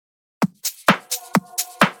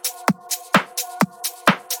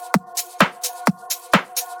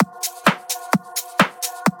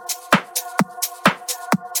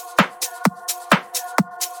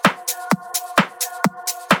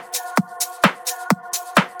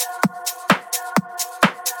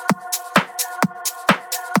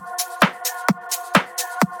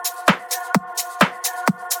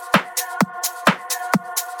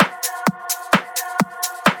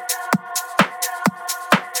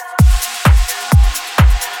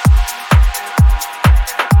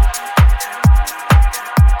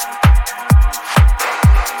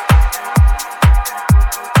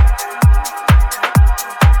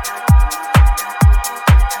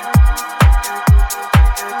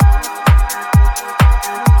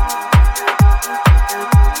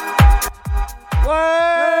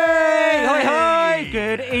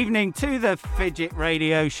listening to the Fidget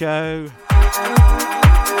Radio Show.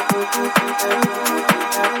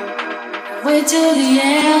 Wait till the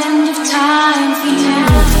end of time for you.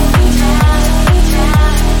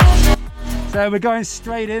 So we're going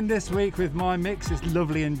straight in this week with my mix. It's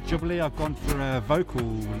lovely and jubbly. I've gone for a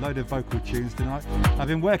load of vocal tunes tonight. I've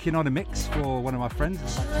been working on a mix for one of my friends.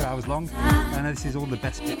 It's like 2 hours long, and this is all the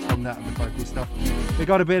best bits from that and the vocal stuff. We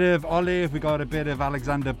got a bit of Olive, we got a bit of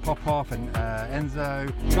Alexander Popov and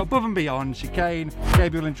Enzo. We got Above and Beyond, Chicane,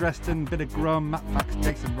 Gabriel and Dresden, bit of Grum, Matt Fax,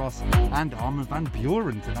 Jason Ross, and Armin van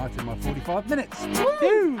Buuren tonight in my 45 minutes.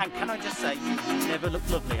 Woo! And can I just say, you never look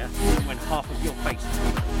lovelier when half of your face is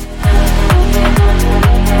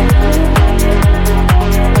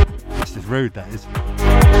That's just rude, that is.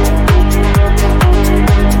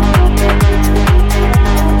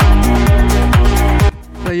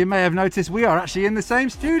 So you may have noticed we are actually in the same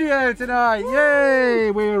studio tonight.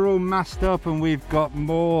 Yay! We're all masked up and we've got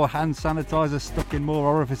more hand sanitizer stuck in more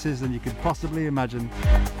orifices than you could possibly imagine.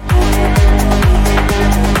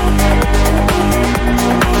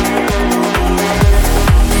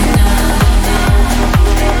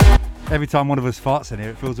 Every time one of us farts in here,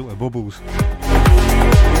 it fills up with bubbles.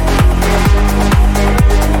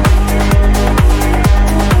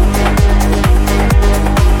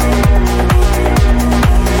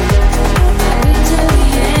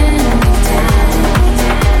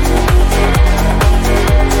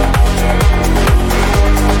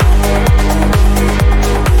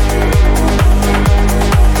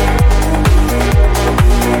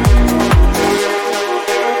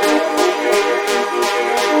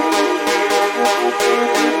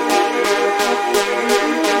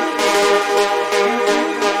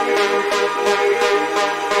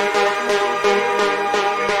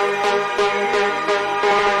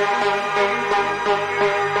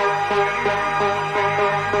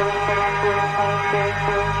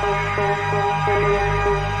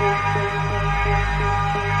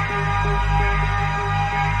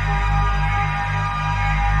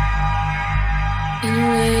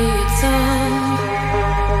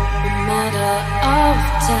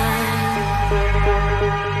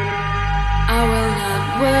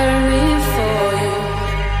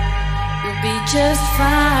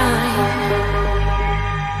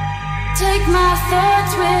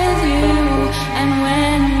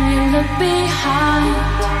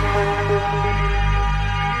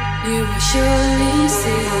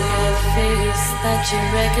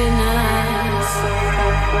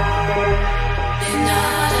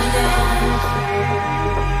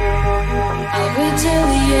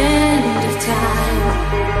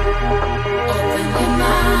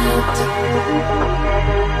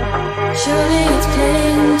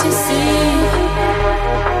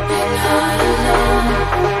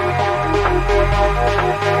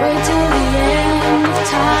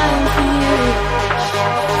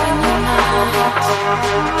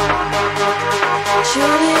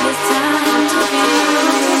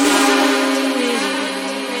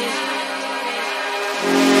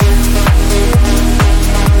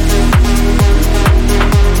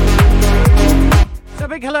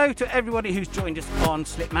 to everybody who's joined us on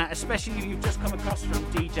Slipmat, especially if you've just come across from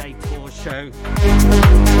DJ Tour's show.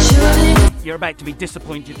 You're about to be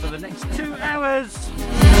disappointed for the next 2 hours.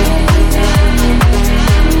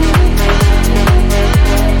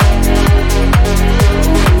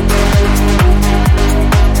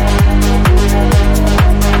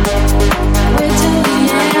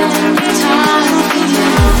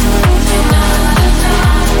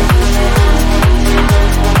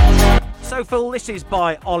 So Phoole, this is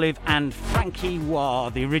by Olive and Franky,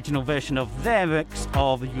 the original version of their mix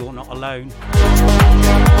of You're Not Alone.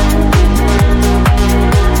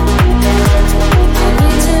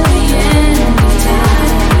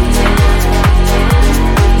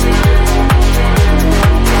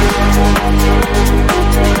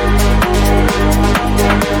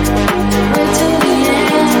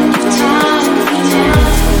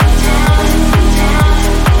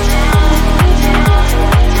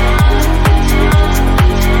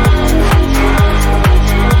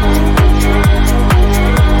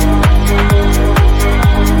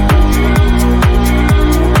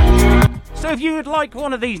 If you would like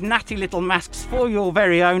one of these natty little masks for your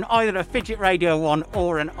very own, either a Fidget Radio one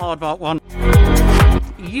or an Aardvark one,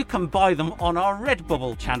 you can buy them on our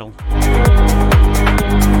Redbubble channel. We're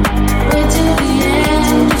till the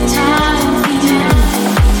end of time for you.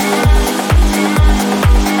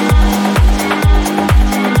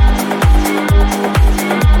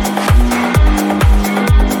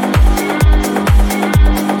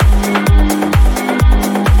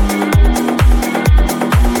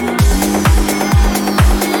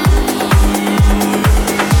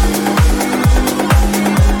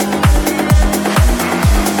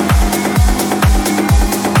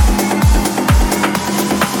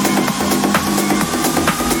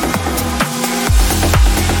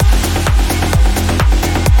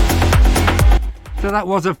 that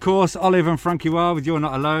was, of course, Olive and Franky with You're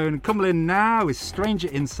Not Alone. Coming in now is Stranger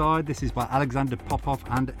Inside. This is by Alexander Popov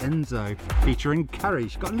and Enzo, featuring Cari.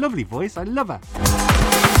 She's got a lovely voice. I love her.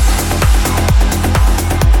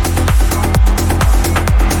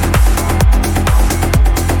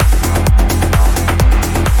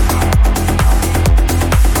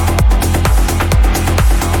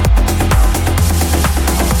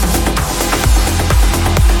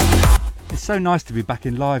 So nice to be back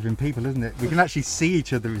in live in people, isn't it? We can actually see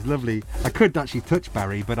each other. It's lovely. I could actually touch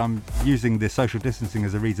Barry, but I'm using the social distancing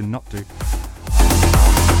as a reason not to.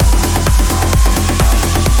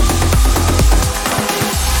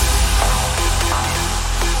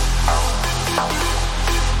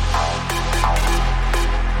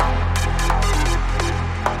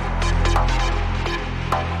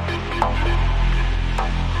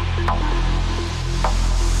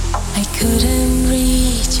 I couldn't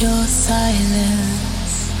read your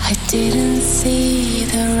silence. I didn't see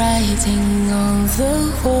the writing on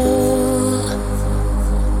the wall.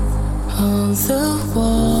 On the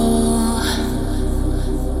wall.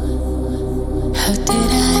 How did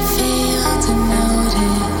I fail to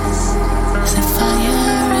notice the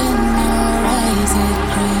fire in your eyes? It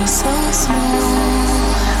grew so small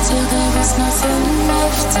till there was nothing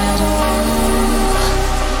left at all.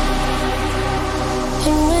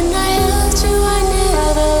 And when I held you, I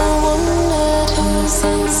never wondered who's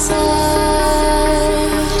inside,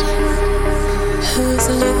 who's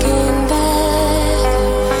looking back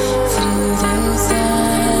through those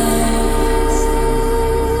eyes.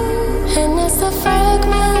 And as the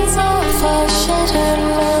fragments of our shattered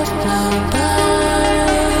love blow by,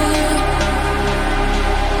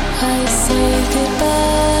 I say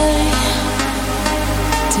goodbye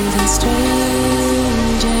to the stranger.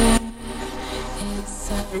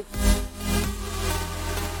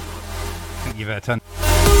 Give it a ton.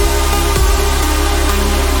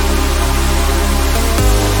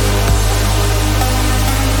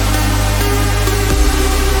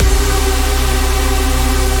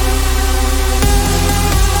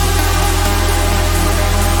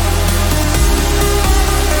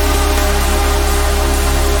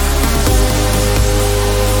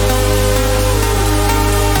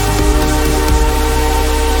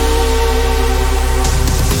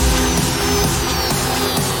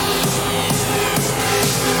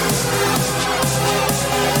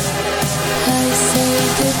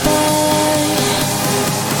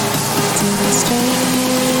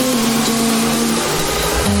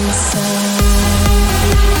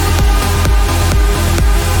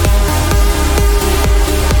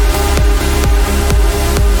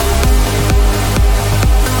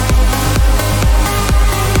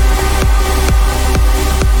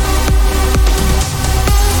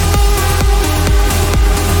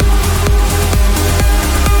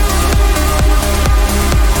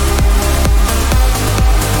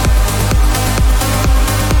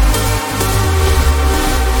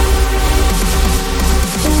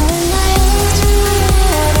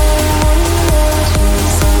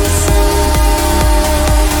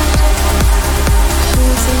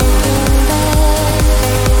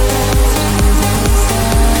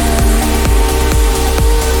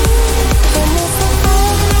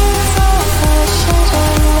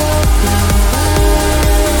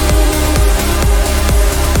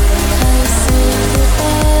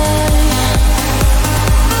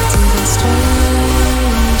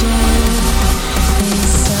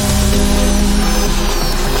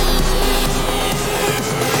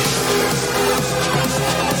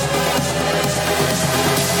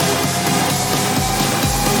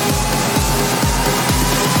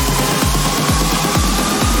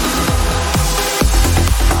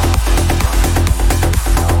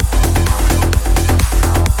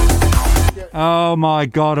 Oh my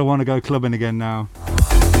god, I want to go clubbing again now.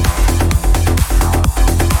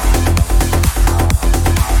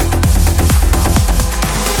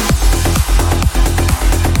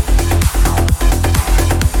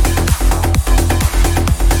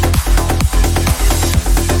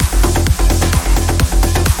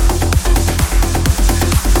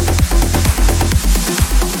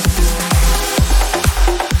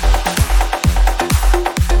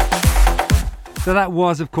 So that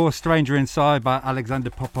was, of course, Stranger Inside by Alexander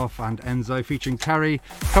Popov and Enzo, featuring Cari.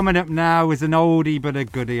 Coming up now is an oldie but a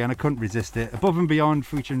goodie, and I couldn't resist it. Above and Beyond,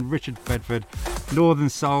 featuring Richard Bedford, Northern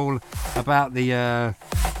Soul, about the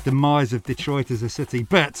demise of Detroit as a city,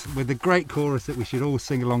 but with a great chorus that we should all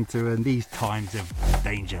sing along to in these times of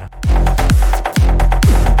danger.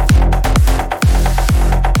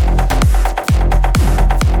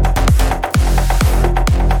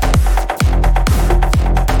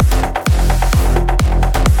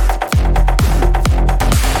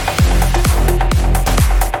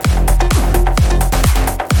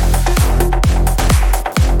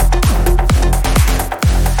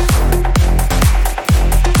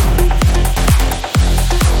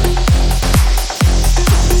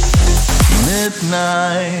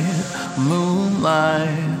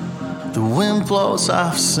 close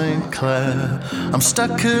off St. Clair. I'm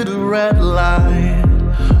stuck at a red light,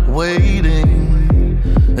 waiting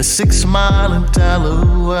a 6 mile in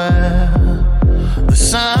Delaware. The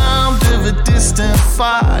sound of a distant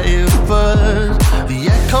firebird, the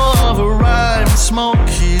echo of a rhyme, smoke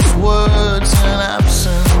his words, and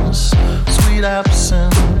absence, sweet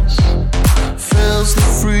absence, fills the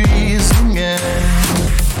freezing air.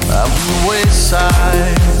 I've been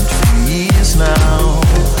wayside for years now,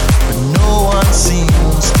 but no one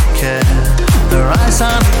seems to care. Their eyes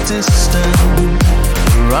on a distant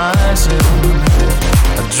horizon,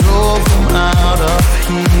 I drove them out of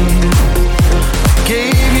here.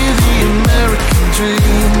 Gave you the American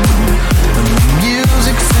dream and the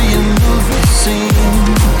music for your movie scene,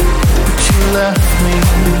 but you left me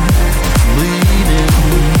bleeding.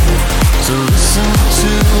 So listen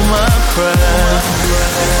to my prayer.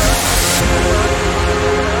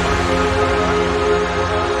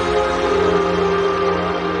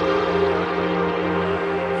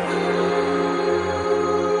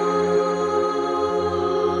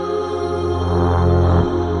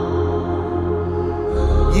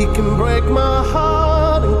 You can break my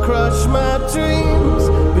heart and crush my dreams,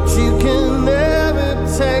 but you can never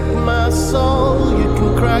take my soul. You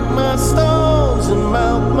can crack my stones and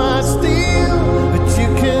melt my steel, but you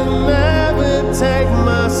can never take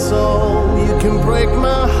my soul. You can break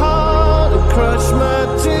my heart and crush my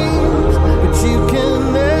dreams, but you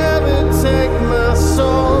can never take my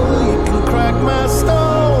soul. You can crack my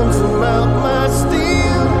stones and melt my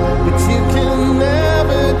steel, but you can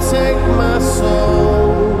never take my soul.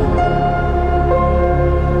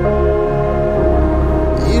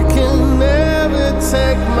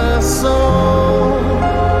 Take my soul.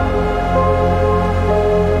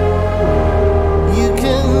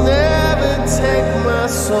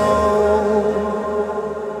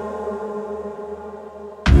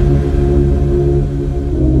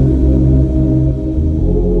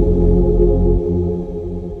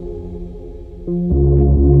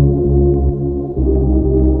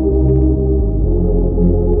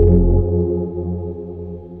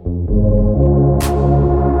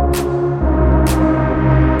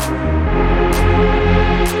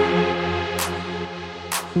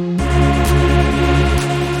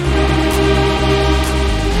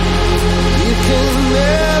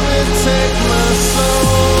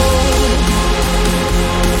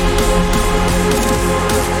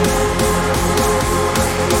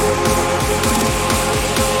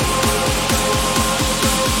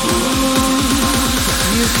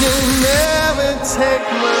 You can never take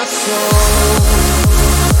my soul.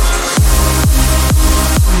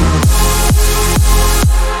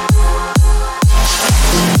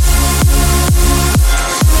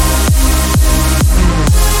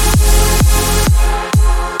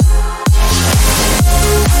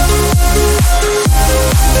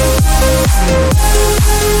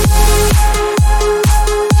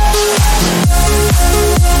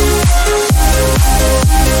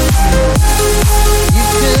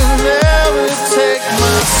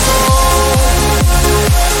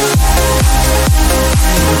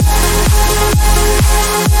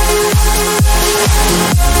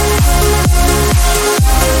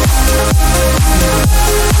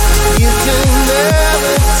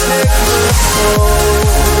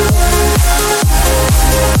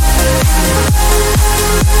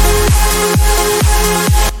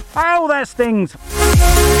 Things. You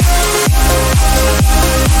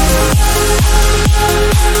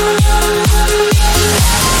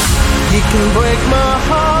can break my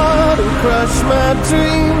heart and crush my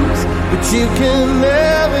dreams, but you can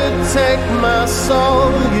never take my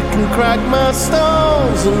soul. You can crack my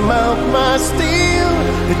stones and melt my steel,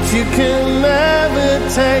 but you can never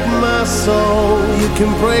take my soul. You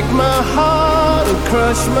can break my heart and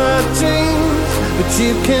crush my dreams, but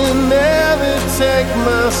you can never take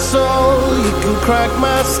my soul. You can crack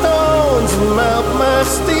my stones and melt my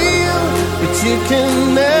steel, but you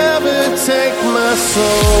can never take my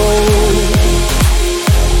soul.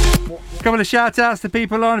 A couple of shout outs to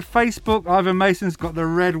people on Facebook. Ivan Mason's got the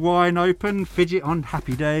red wine open. Fidget on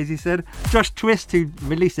Happy Days, he said. Josh Twist, who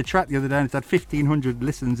released a track the other day and it's had 1,500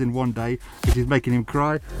 listens in one day, which is making him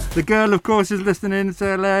cry. The girl, of course, is listening.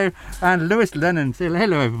 Say hello. And Lewis Lennon. Say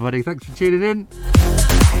hello, everybody. Thanks for tuning in.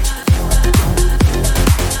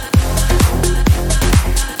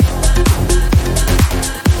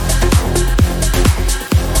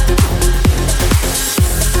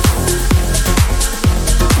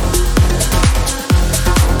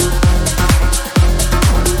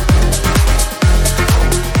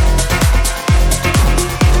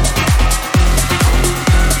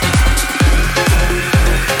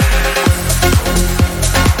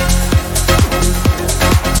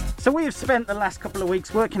 we have spent the last couple of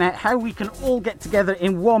weeks working out how we can all get together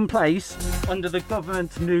in one place under the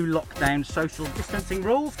government's new lockdown social distancing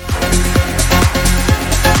rules.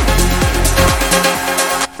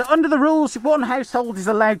 So under the rules, one household is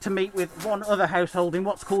allowed to meet with one other household in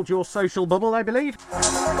what's called your social bubble, I believe.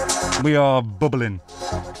 We are bubbling.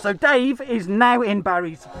 So Dave is now in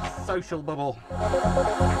Barry's social bubble.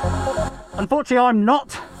 Unfortunately, I'm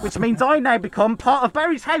not, which means I now become part of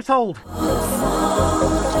Barry's household.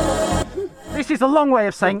 This is a long way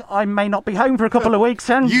of saying I may not be home for a couple of weeks,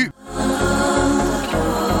 and You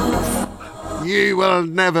will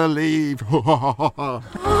never leave.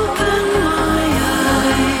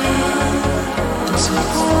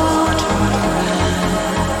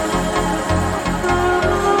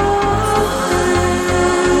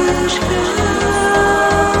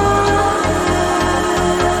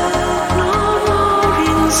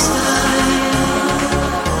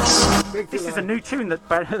 This is a new tune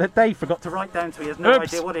that Dave forgot to write down, so he has no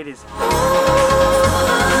idea what it is.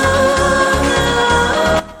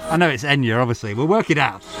 I know it's Enya, obviously. We'll work it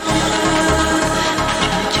out.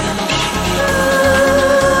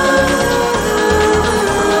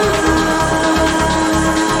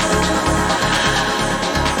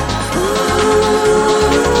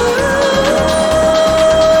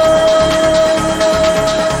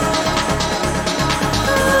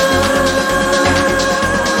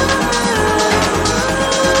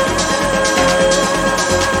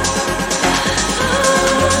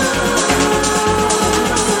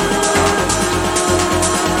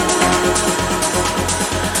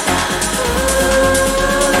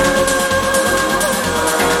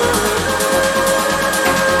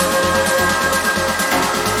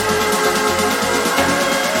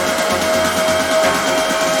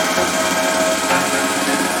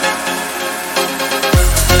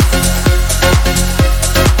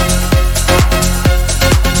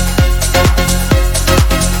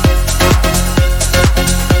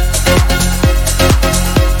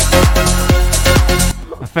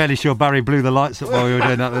 Fairly sure Barry blew the lights up while we were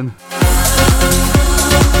doing that then.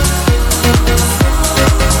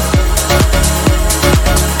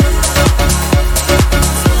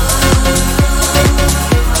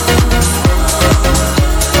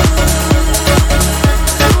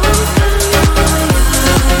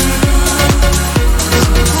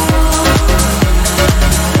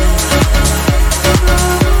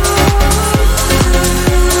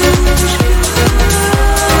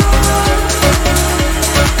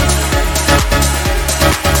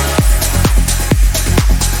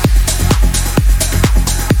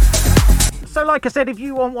 Like I said, if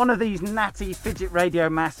you want one of these natty Fidget radio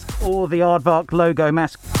masks or the Aardvark logo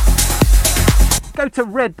mask, go to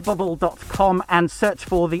redbubble.com and search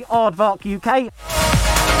for the Aardvark UK.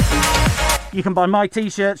 You can buy my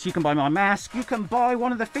t-shirts, you can buy my mask, you can buy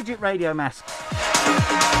one of the Fidget radio masks.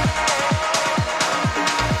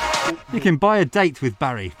 You can buy a date with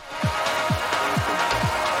Barry.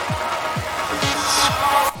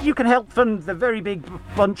 You can help fund the very big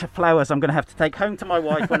bunch of flowers I'm going to have to take home to my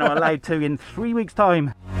wife when I'm allowed to in 3 weeks'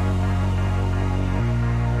 time.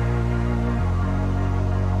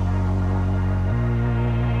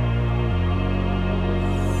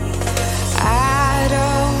 I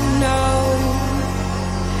don't know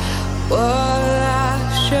what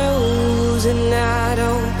life shows, and I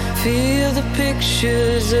don't feel the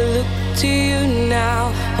pictures that look to you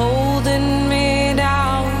now, holding me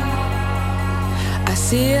down. I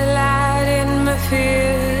see a light in my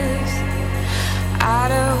fears, I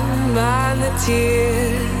don't mind the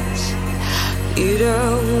tears. You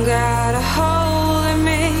don't got a hold of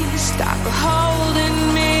me, stop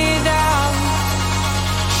holding me down.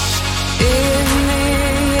 In the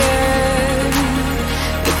end,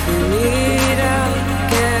 if we meet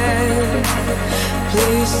again,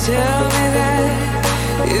 please tell me that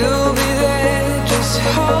you'll be there, just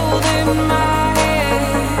holding my hand.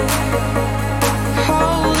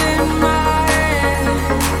 Holding my hand,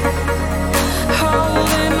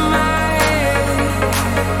 holding my hand.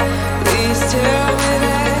 Please tell me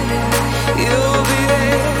that you'll be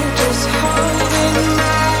there, just holding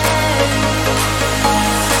my hand.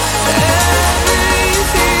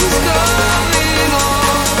 Everything's going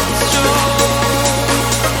on strong.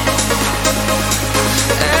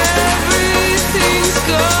 Everything's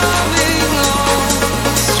going on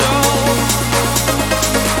strong.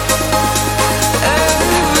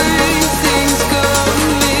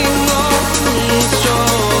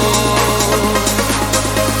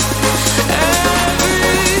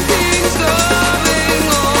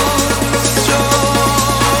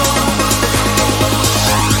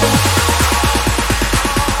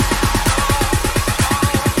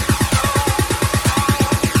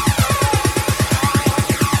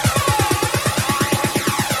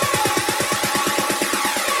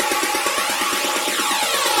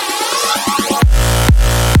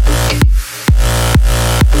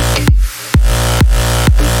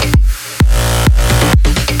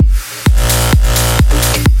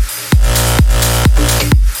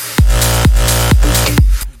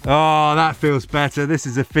 feels better. This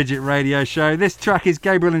is a Fidget radio show. This track is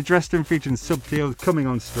Gabriel and Dresden featuring Teal coming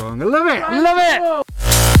on strong. I love it! I love it!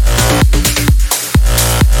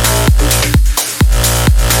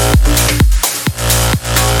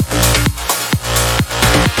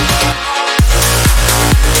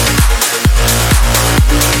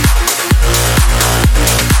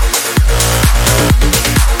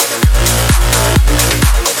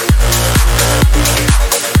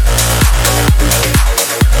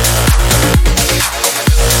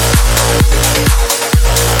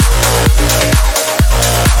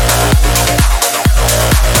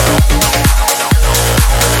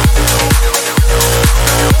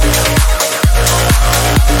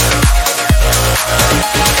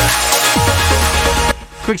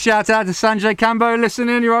 Quick shout out to Sanjay Cambo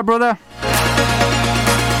listening, you right, brother?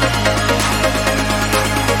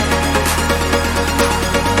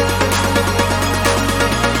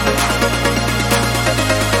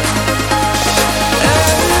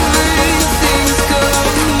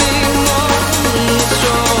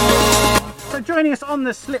 So joining us on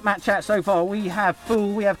the Slipmat chat so far, we have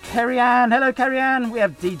Phoole, we have Cari. Hello, Cari. We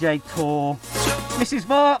have DJ Tor, Mrs.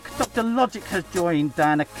 Vark, Dr. Logic has joined,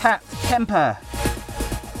 Dana Cat Kemper.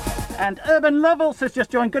 And Urban Lovels has just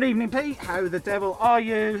joined. Good evening, Pete. How the devil are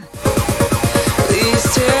you? Please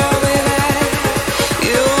tell me that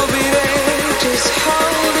you'll be there, just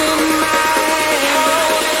holding my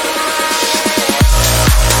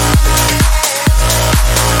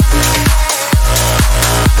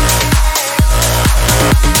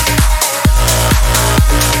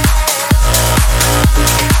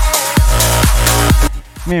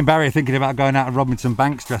Me and Barry are thinking about going out and robbing some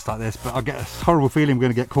banks dressed like this, but I get a horrible feeling we're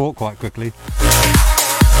going to get caught quite quickly.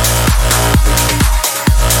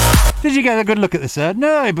 Did you get a good look at the sir?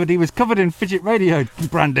 No, but he was covered in Fidget radio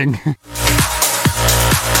branding.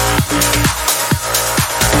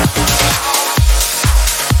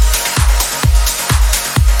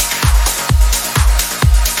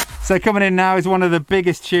 So coming in now is one of the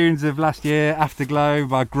biggest tunes of last year, Afterglow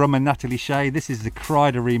by Grum and Natalie Shay. This is the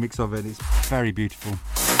Kryder remix of it. It's very beautiful.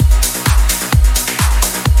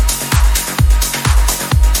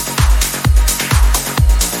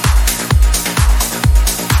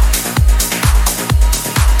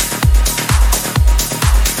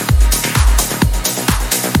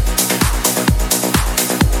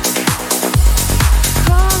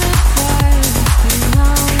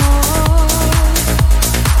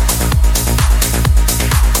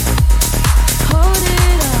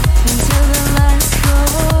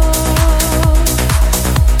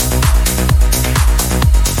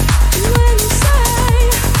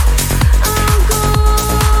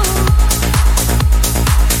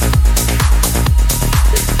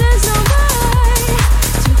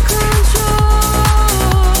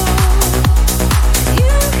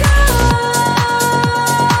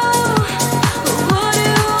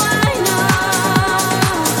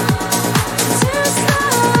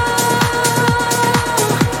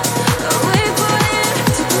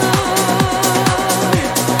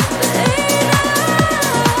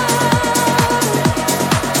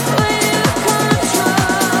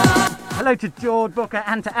 To George Booker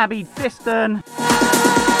and to Abby Diston. I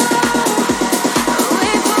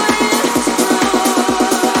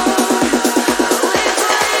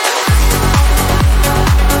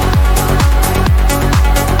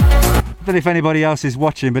don't know if anybody else is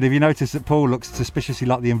watching, but have you noticed that Paul looks suspiciously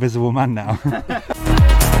like the Invisible Man now?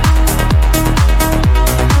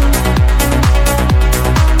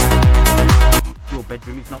 Your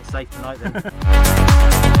bedroom is not safe tonight then.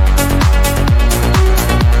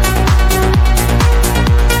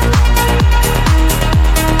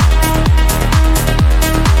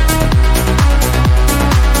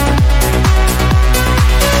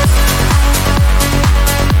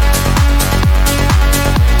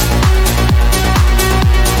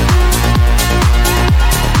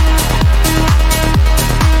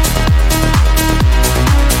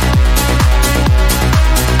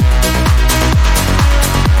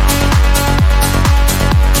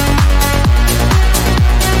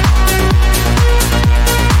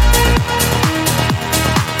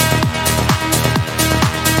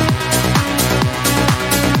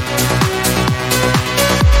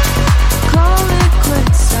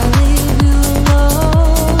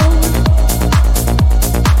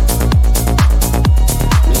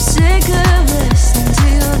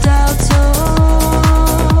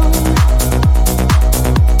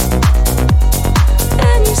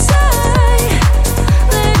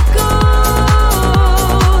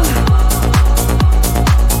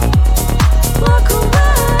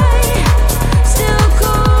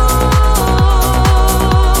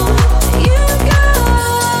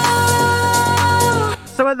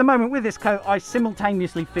 the moment with this coat, I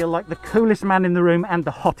simultaneously feel like the coolest man in the room and the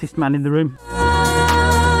hottest man in the room.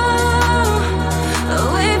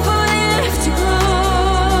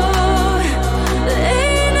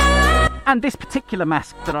 And this particular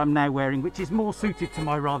mask that I'm now wearing, which is more suited to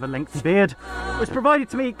my rather lengthy beard, was provided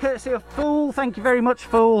to me courtesy of Phoole. Thank you very much,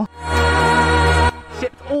 Phoole.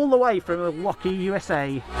 Shipped all the way from Milwaukee,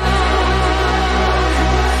 USA.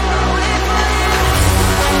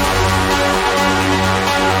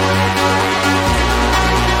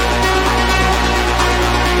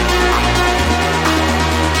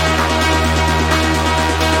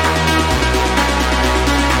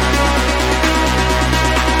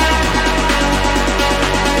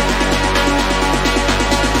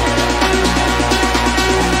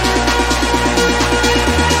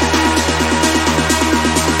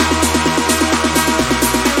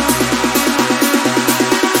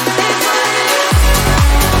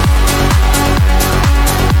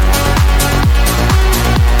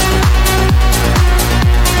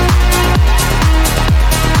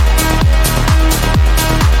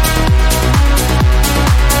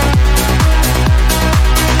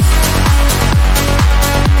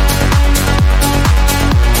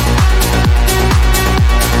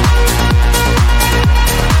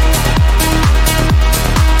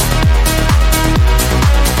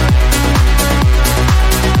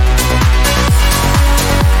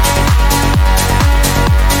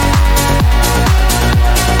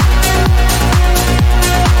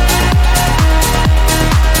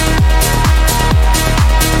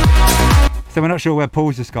 So we're not sure where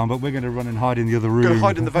Paul's just gone, but we're going to run and hide in the other room. Going to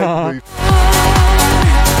hide in the vocal booth.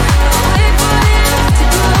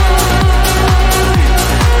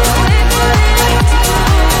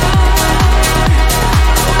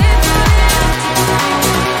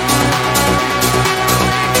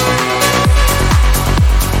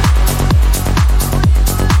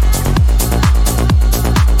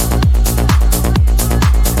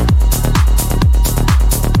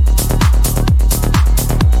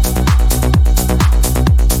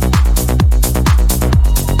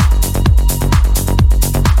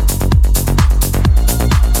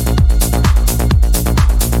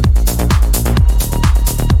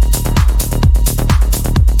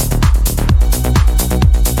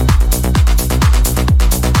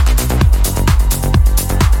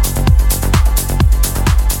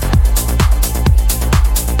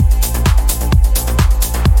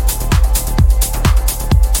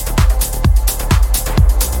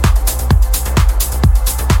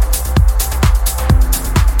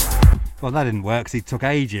 Well, that didn't work because he took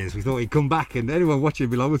ages. We thought he'd come back and anyone watching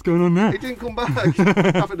would be like, what's going on there? He didn't come back.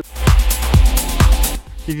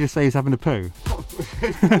 Did you just say he's having a poo?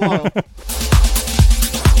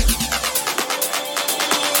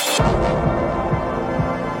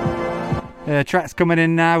 Tracks coming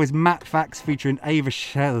in now is Matte Facts featuring Ava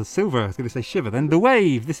Silver. I was going to say Shiver then. The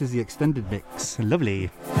Wave. This is the extended mix.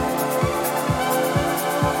 Lovely.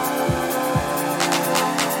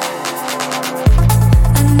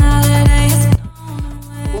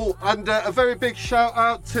 And a very big shout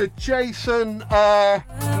out to Jason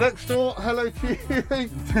next door. Hello to you.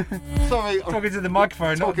 Sorry, Talking to the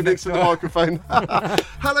microphone. Talking next to the microphone.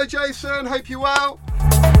 Hello, Jason. Hope you're well.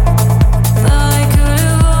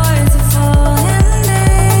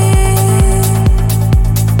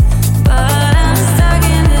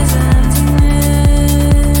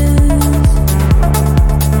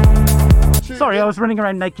 Sorry, I was running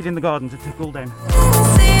around naked in the garden to cool down.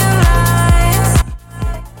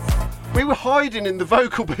 We were hiding in the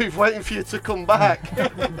vocal booth waiting for you to come back.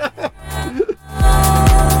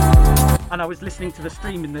 And I was listening to the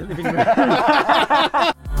stream in the living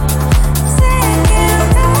room.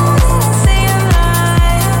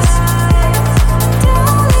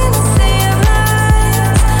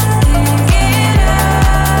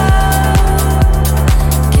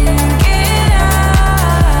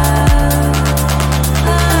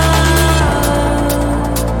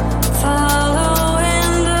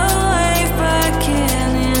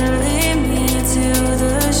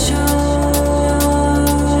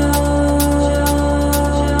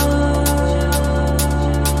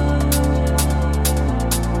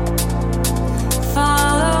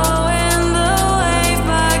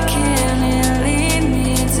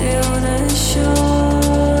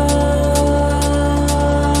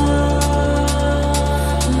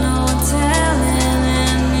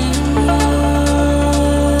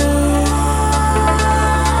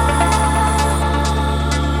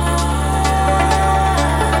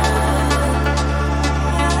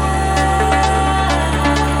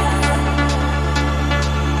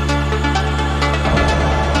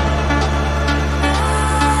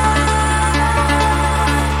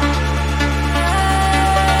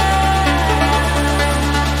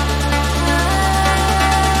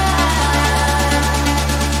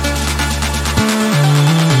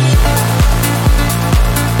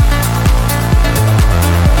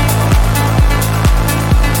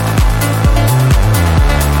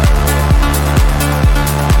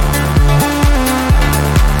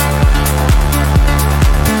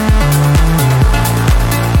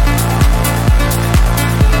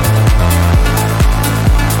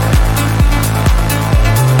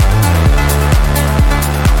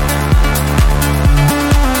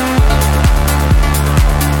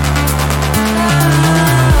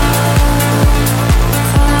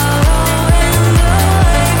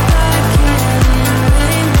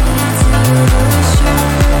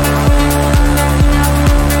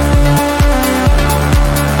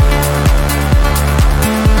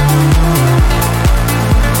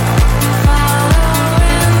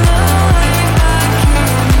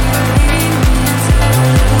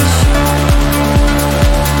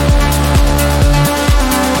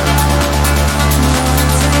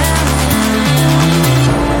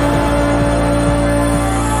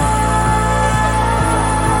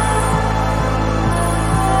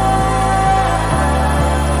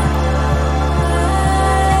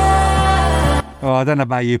 I don't know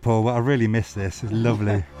about you, Paul, but I really miss this. It's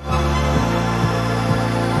lovely. I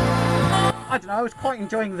don't know, I was quite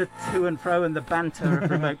enjoying the to and fro and the banter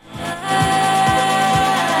of remote.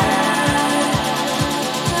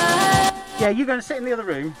 Yeah, you go and sit in the other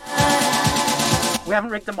room. We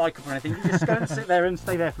haven't rigged a mic up or anything. You just go and sit there and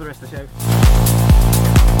stay there for the rest of the show.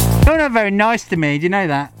 You're not very nice to me, do you know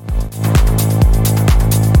that?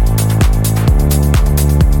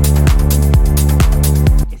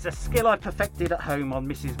 It's a skill I perfected at home on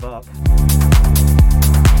Mrs. Vark.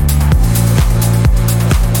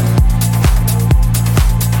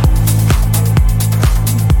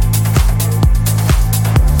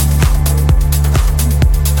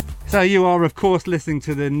 So you are of course listening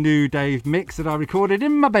to the new Dave mix that I recorded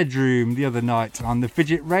in my bedroom the other night on the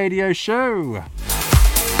Fidget Radio Show.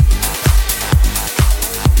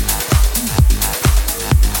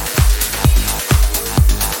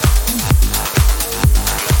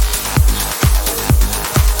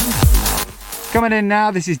 Coming in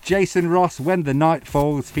now, this is Jason Ross, When the Night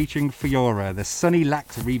Falls, featuring Fiora, the Sunny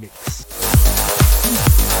Lax remix.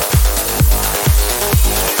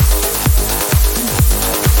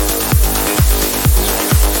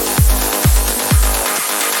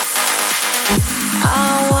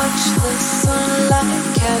 I watch the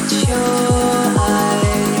sunlight catch your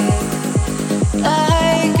eye,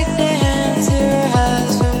 like a dancer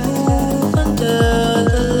has to move under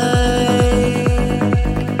the light,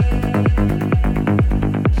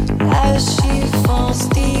 as she falls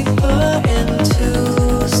deeper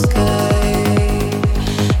into sky.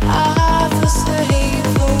 I feel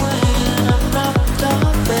safer when I'm wrapped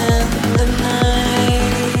up in the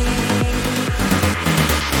night.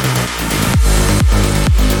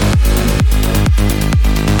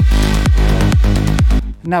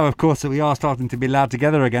 Now, of course, that we are starting to be loud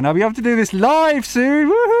together again, I'll be able to do this live soon.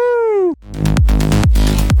 Woohoo!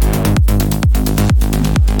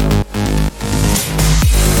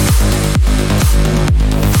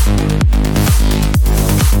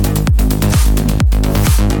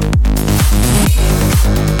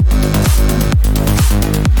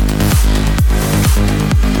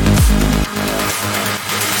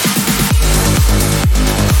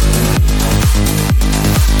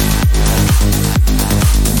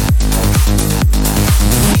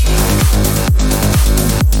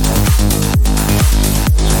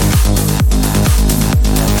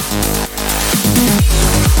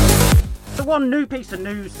 One new piece of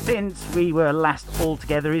news since we were last all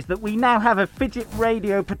together is that we now have a Fidget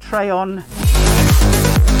Radio Patreon.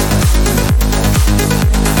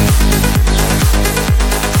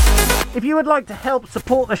 If you would like to help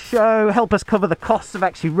support the show, help us cover the costs of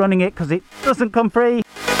actually running it, because it doesn't come free,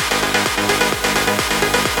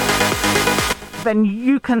 then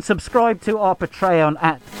you can subscribe to our Patreon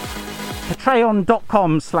at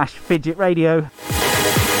patreon.com/fidgetradio.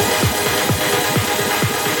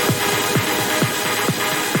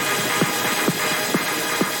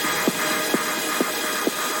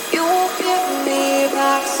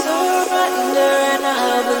 Surrender and I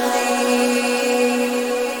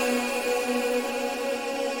believe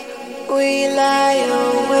we lie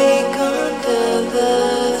awake under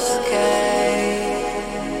the sky.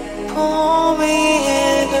 Pull me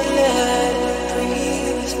in and let me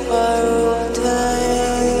breathe this borrowed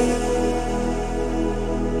time.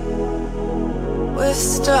 We're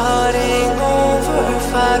starting over.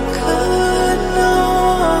 If I could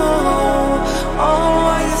know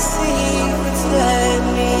all you secrets, let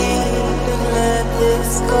me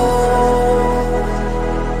this go.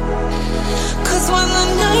 'Cause when the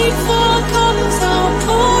nightfall comes, I'll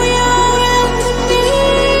pull you into me.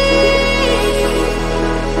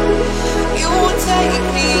 You will take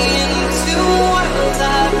me into worlds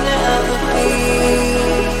I've never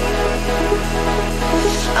been.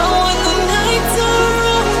 And when the nights are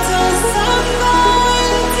rough,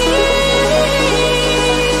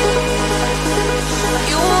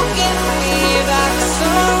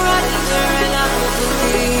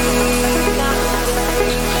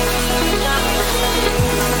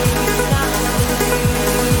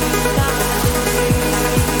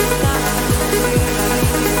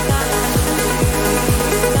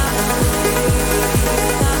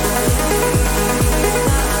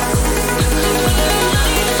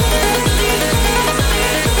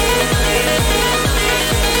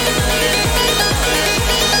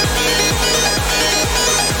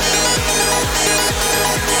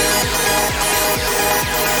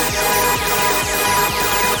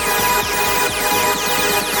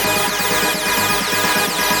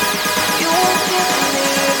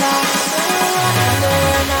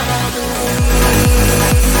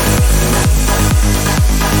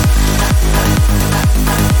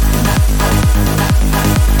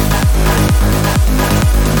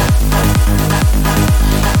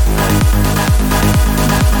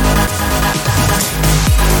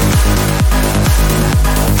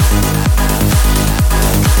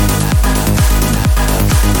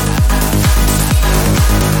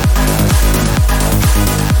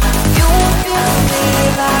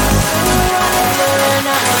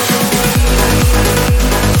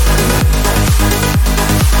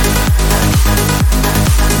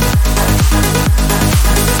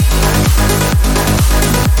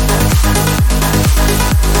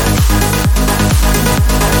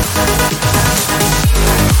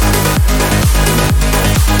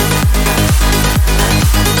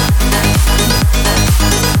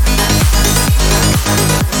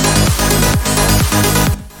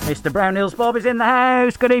 Mr. Brown Hills Bob is in the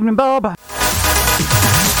house. Good evening, Bob.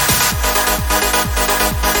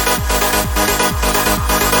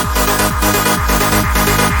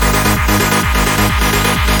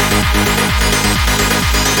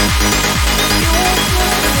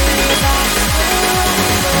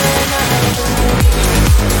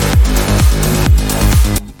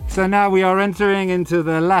 So now we are entering into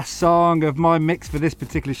the last song of my mix for this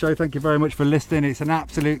particular show. Thank you very much for listening. It's an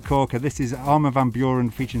absolute corker. This is Armin van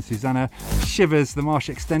Buuren featuring Susana. Shivers, the Marsh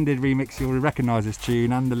extended remix. You'll recognise this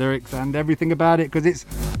tune and the lyrics and everything about it because it's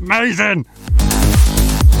amazing.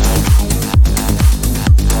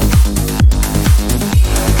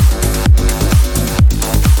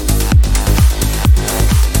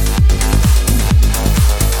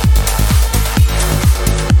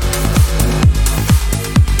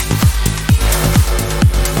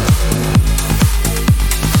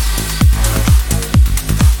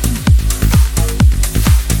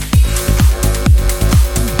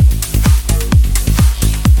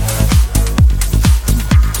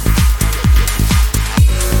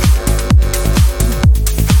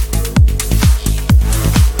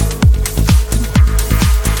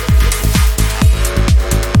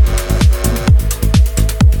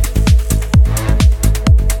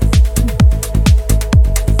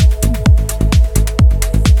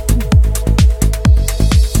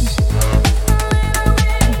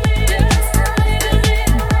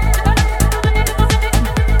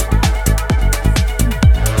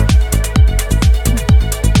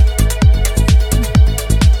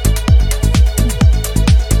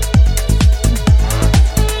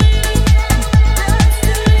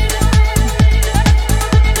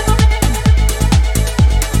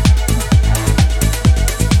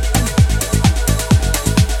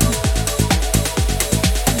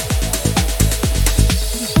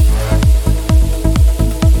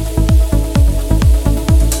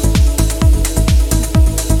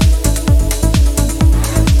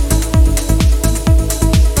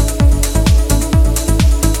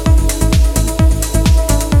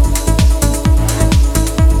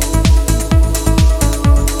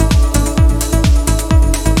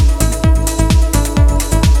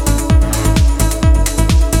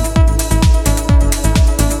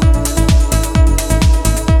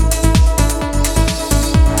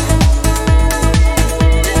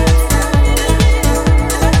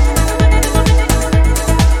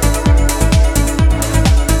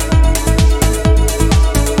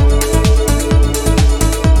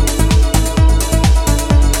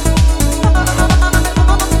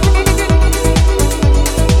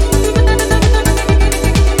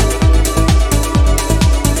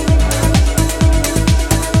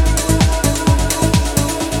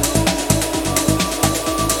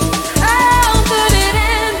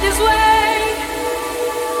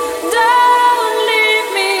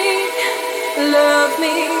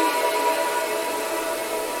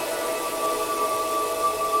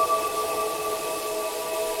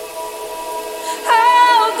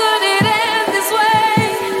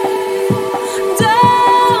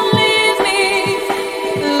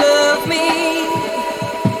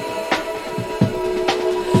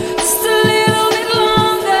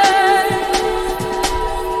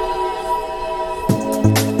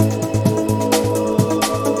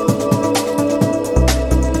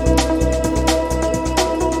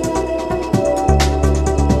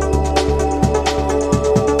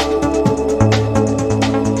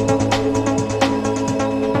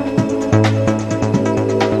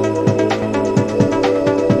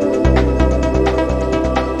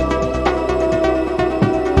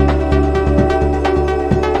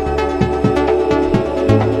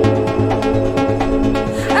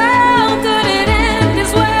 How could it end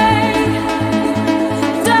this way?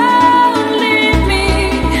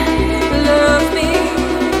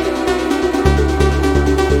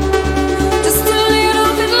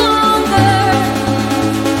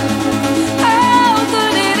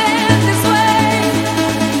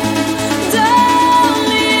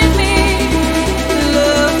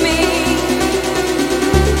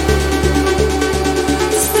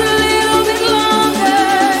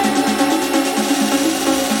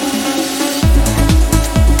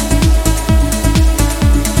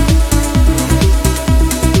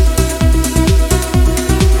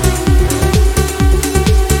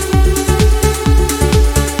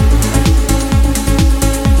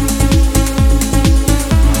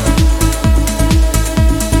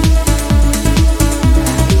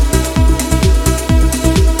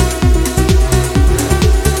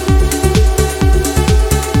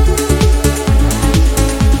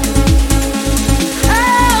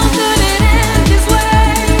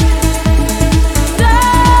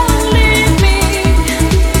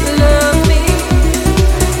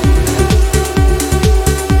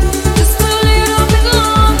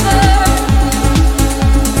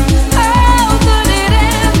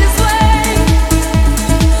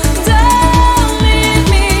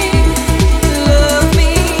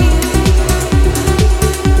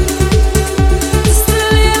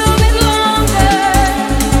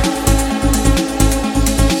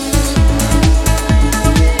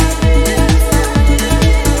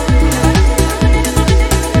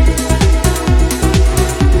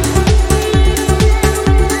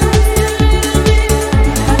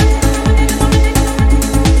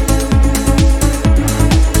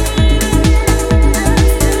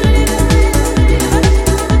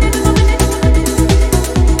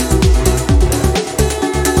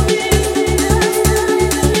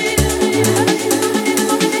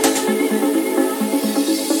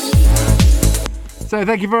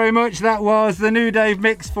 thank you very much. That was the New Dave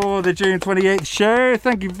mix for the June 28th show.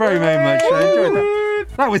 Thank you very, very much. I enjoyed that.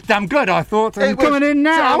 That was damn good, I thought. And coming in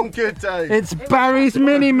now, damn good, Dave. It's Barry's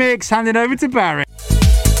mini mix. Handing over to Barry.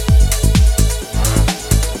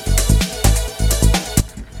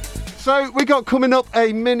 So we got coming up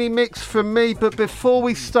a mini mix from me, but before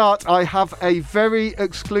we start, I have a very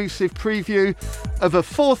exclusive preview of a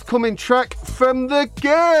forthcoming track from the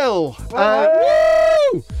girl.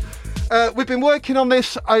 We've been working on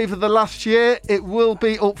this over the last year. It will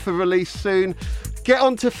be up for release soon. Get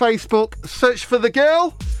onto Facebook, search for the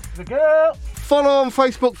girl. The girl. Follow on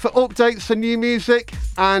Facebook for updates and new music.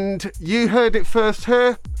 And you heard it first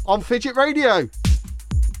here on Fidget Radio.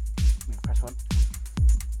 Press one.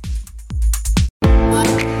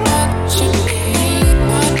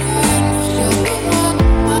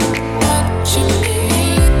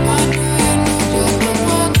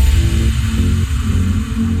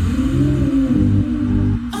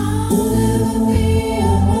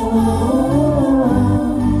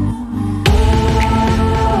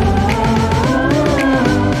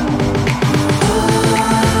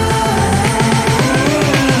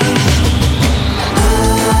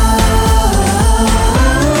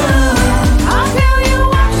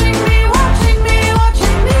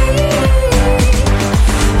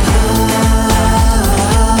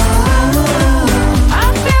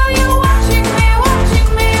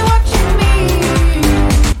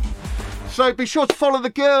 So be sure to follow the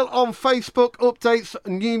girl on Facebook, updates,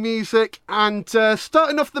 new music, and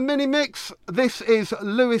starting off the mini mix, this is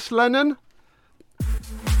Lennon.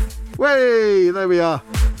 Way, there we are.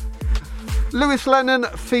 Lennon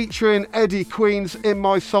featuring Eddy Queen's In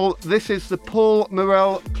My Soul. This is the Paul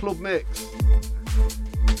Morrell Club Mix.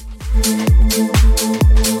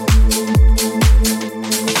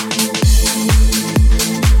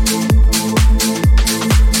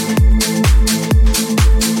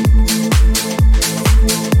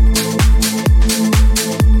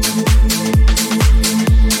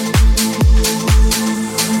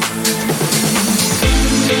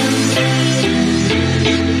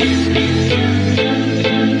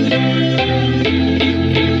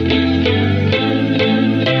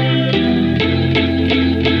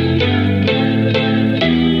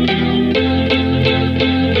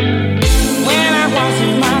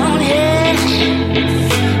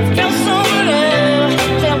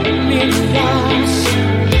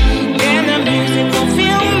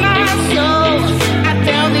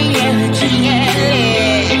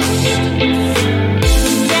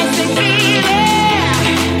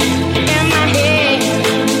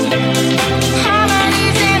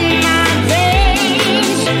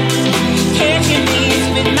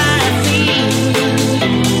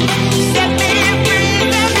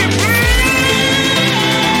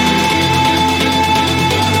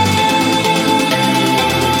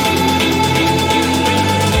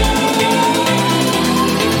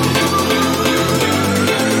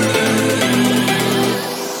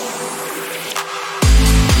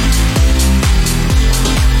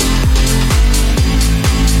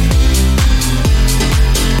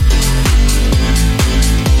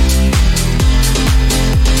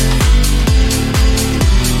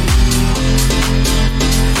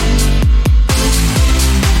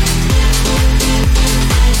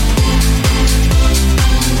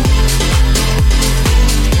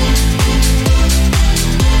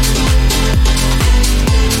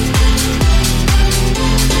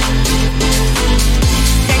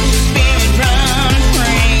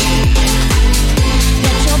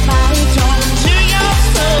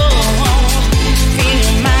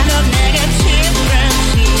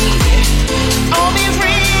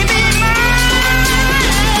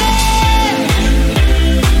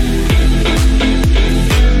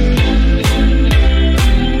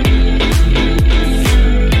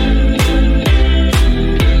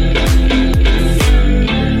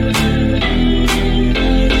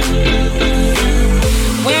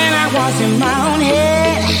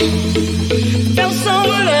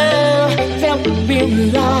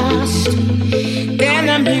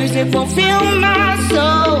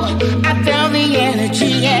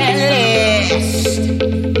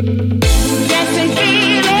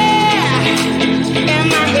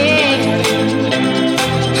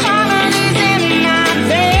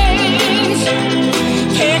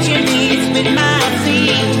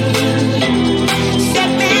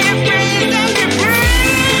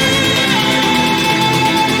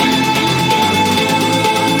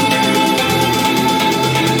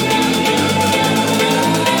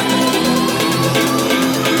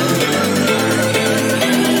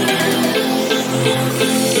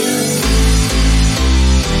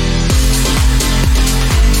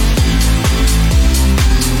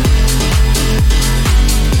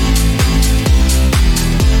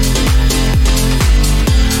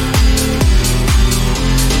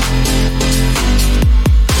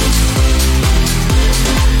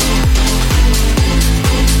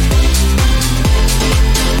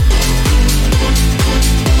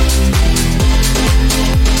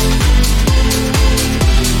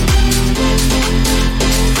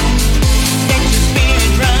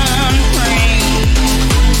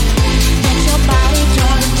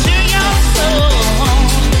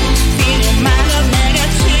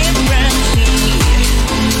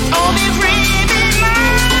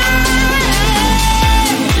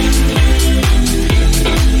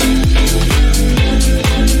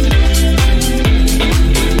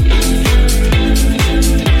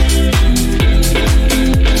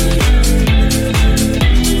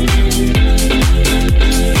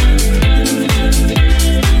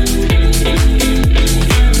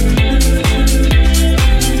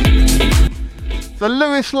 The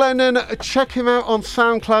Lewis Lennon, check him out on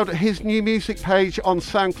SoundCloud. His new music page on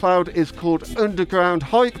SoundCloud is called Underground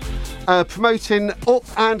Hype, promoting up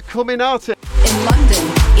and coming artists. In London,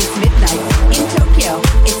 it's midnight. In Tokyo,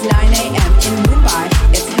 it's 9 a.m. In Mumbai,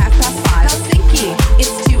 it's 5:30. Helsinki,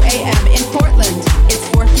 it's 2 a.m. In Portland, it's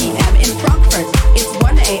 4 p.m. In Frankfurt, it's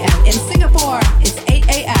 1 a.m. In Singapore, it's 8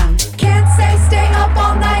 a.m. Can't say stay up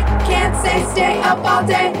all night, can't say stay up all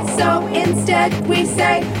day. So instead we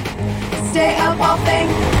say stay up all things,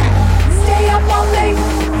 stay up all things,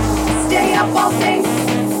 stay up all things,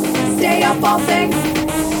 stay up all things,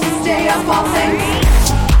 stay up all things.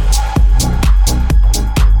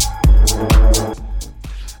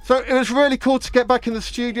 So it was really cool to get back in the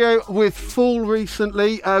studio with Phoole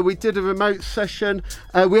recently. We did a remote session.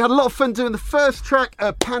 We had a lot of fun doing the first track,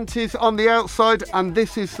 Panties on the Outside, and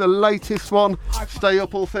this is the latest one, Stay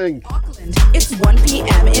Up All Thing. It's 1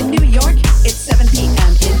 p.m. in New York, it's 7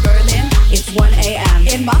 p.m. in Berlin, it's 1 a.m.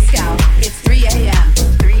 in Moscow, it's 3 a.m.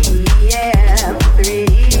 3 a.m. 3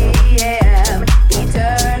 a.m.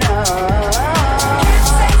 Eternal. Can't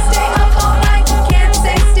say stay up all night, can't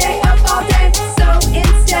say stay up all day. So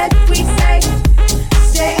instead we say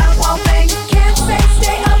stay up all things. Can't say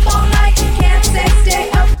stay up all night, can't say stay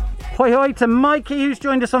up. Hoi hoi to Mikey, who's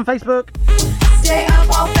joined us on Facebook. Stay up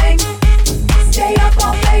all things, stay up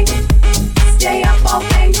all things, stay up all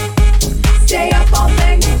things, stay up all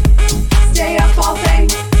things, stay up all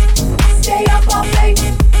things, stay up all things,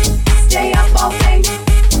 stay up all things,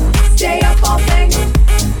 stay up all things,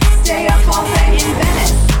 stay up all things. In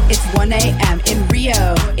Venice, it's 1 a.m. In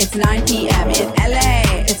Rio, it's 9 p.m. In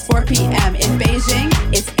LA, it's 4 p.m. In Beijing,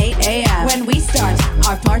 it's 8 a.m. When we start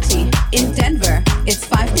our party. In Denver, it's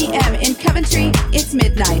 5 p.m. In Coventry, it's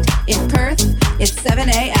midnight. In Perth, it's 7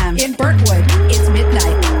 a.m. In Burntwood, it's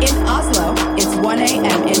midnight. In Oslo, it's 1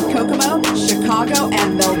 a.m. In Kokomo, Chicago,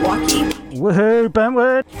 and Milwaukee. Woohoo,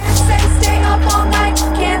 Burntwood. Can't say stay up all night,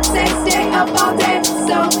 can't say stay up all day.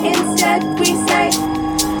 So instead we say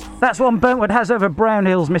that's one Burntwood has over Brown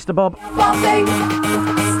Hills, Mr. Bob. all things,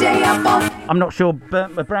 stay up all. I'm not sure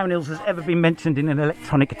Brown Hills has ever been mentioned in an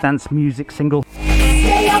electronic dance music single.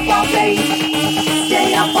 Stay up all things,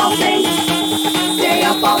 stay up all things, stay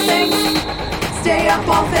up all things, stay up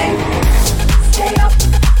all things, stay up,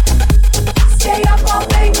 stay up all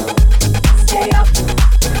things, stay up,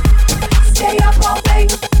 stay up all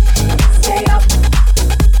things, stay up,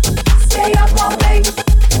 stay up all things,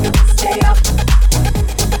 stay up,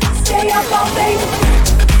 stay up all things.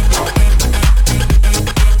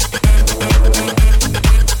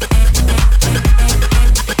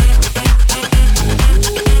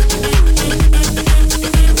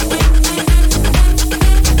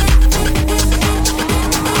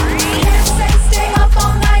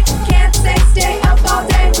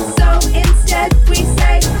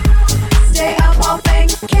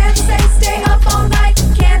 Can't say stay up all night,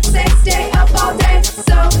 can't say stay up all day.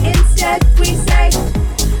 So instead we say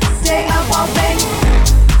stay up all things,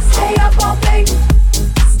 stay up all things,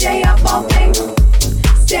 stay up all things,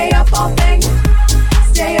 stay up all things,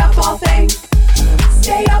 stay up all things,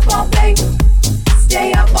 stay up all things,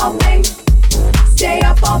 stay up all things, stay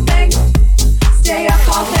up all things, stay up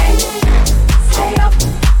all things, stay up,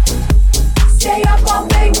 stay up all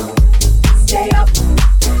things, stay up.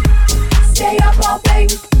 Stay up all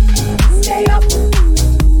things, stay up,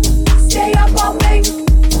 stay up all things,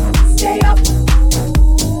 stay up,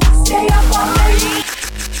 stay up all things.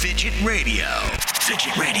 Fidget Radio,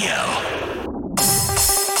 Fidget Radio.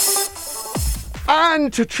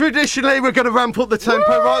 And traditionally we're going to ramp up the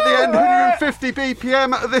tempo right at the end, 150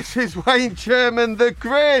 BPM. This is Wayne German, The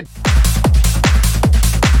Grid.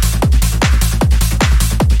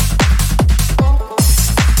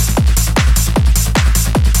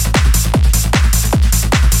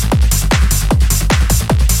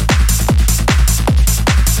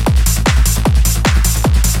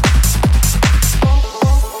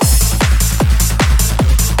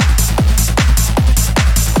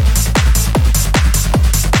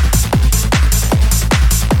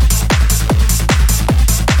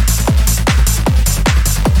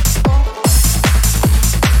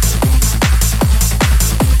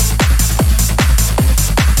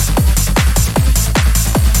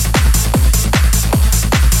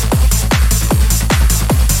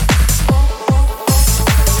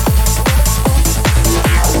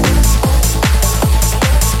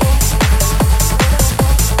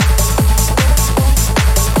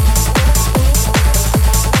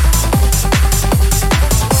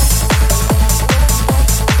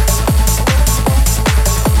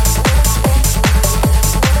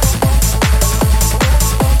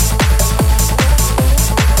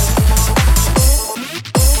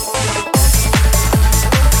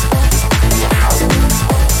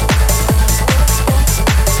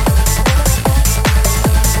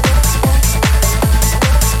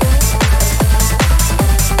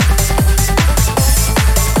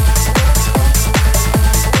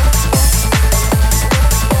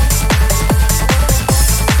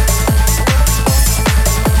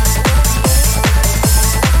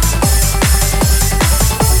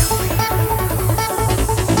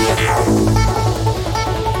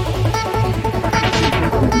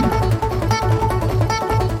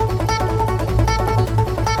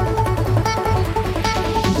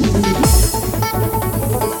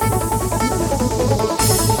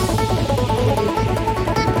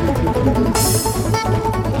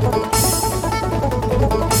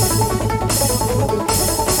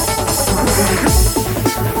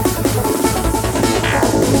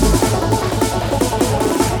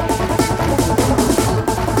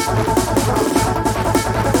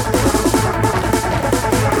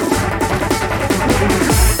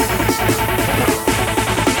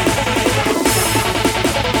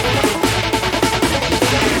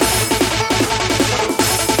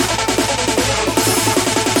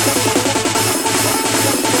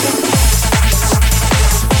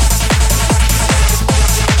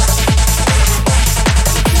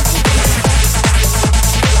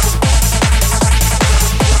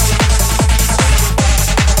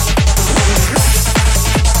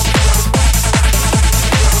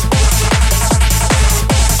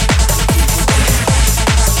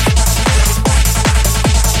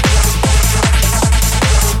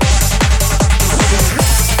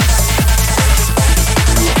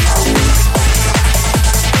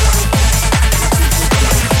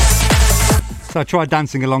 So I tried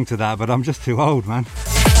dancing along to that, but I'm just too old, man.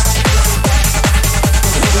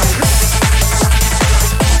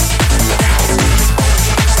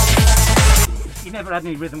 You never had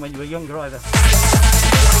any rhythm when you were younger either.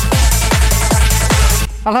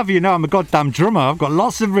 I'll have you know I'm a goddamn drummer. I've got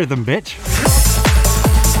lots of rhythm, bitch.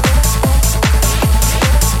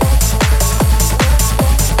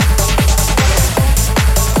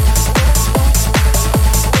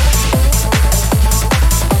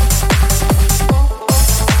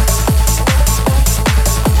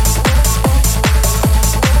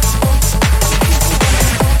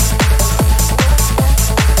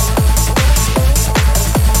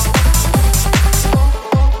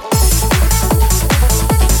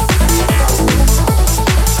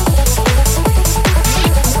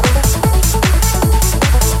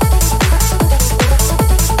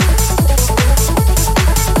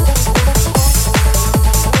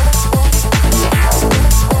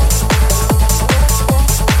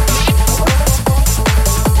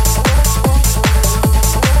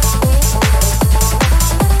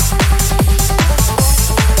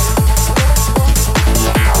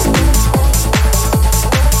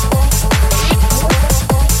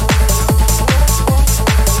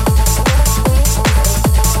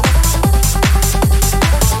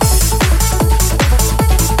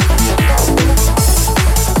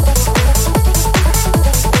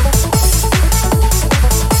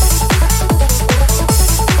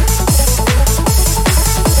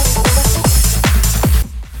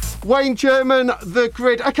 Wayne German, The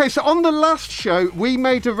Grid. Okay, so on the last show, we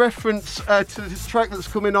made a reference to this track that's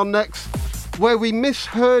coming on next, where we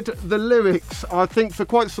misheard the lyrics. I think for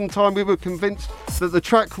quite some time we were convinced that the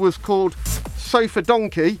track was called Sofa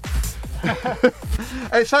Donkey.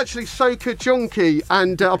 It's actually Soca Junkie,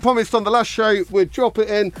 and I promised on the last show we'd drop it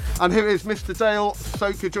in, and here is Mr. Dale,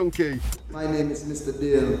 Soca Junkie. My name is Mr.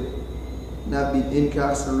 Dale, and I've been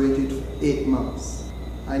incarcerated for 8 months.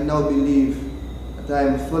 I now believe that I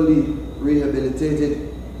am fully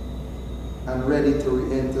rehabilitated and ready to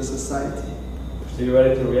re-enter society. So you're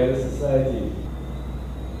ready to re-enter society?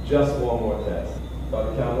 Just one more test.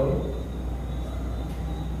 Dr. Campbell?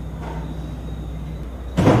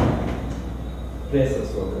 Place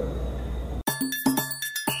us, Soca.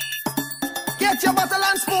 Get your bottle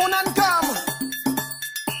and spoon and come.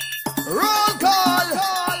 Roll call.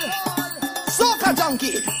 Soca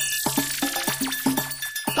Junkie.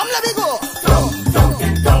 Come, let me go. Soca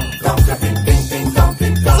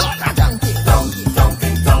Junkie.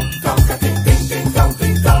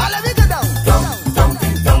 I'll let me go down.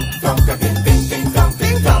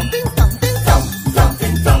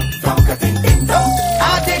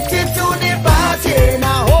 Addicted to the party,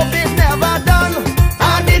 now hope it's never done.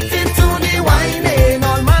 Addicted to the whining,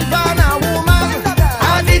 all man for a woman.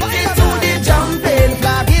 Addicted to the jumping,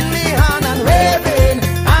 flag in me hand and waving.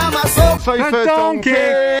 I'm a Sofa Donkey.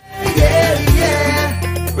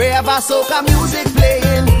 Yeah. We have a soca music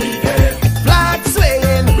playing, flag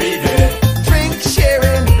swaying, drink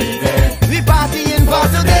sharing, we partying for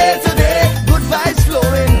today, good vibes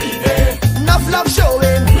flowing, enough love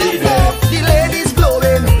showing, the ladies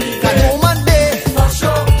glowing, Cano Monday,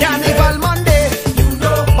 Carnival Monday,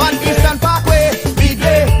 on Eastern Parkway, we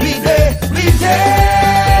day.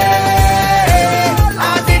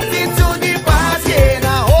 Addicted to the party,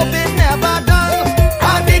 now hope it never done.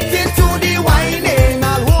 Addicted to the whining,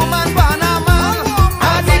 all woman Panama.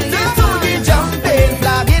 Addicted to the jumping,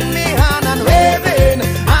 flag in me hand and waving.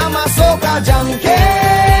 I'm a soca junkie, yeah.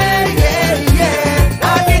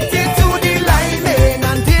 Addicted to the lining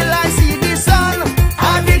until I see the sun.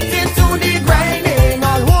 Addicted to the grinding,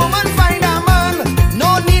 all woman find a man. No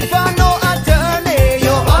need for no attorney,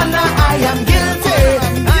 your honor, I am guilty.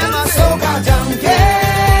 I'm a soca junkie,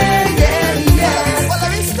 yeah. Well,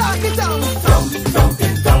 let me start it down.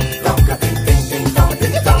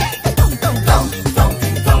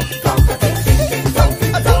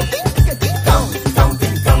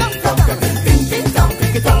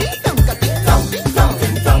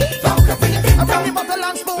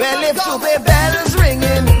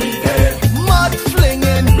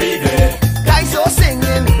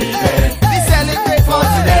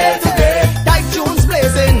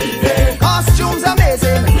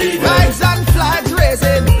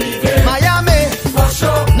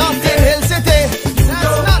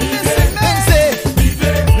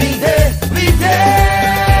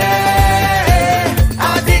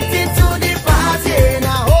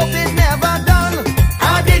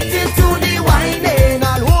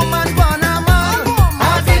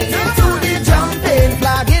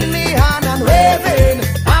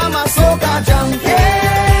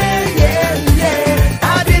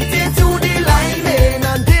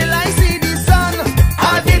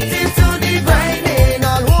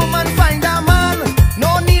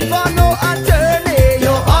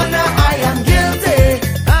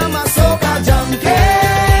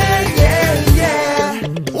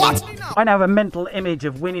 I now have a mental image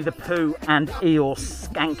of Winnie the Pooh and Eeyore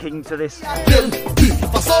skanking to this. For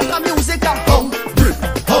soca music, I'm hungry,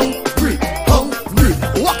 hungry, hungry.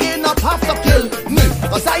 Walking up have to kill me,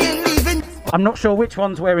 'cause I ain't leaving. I'm not sure which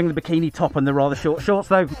one's wearing the bikini top and the rather short shorts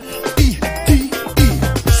though.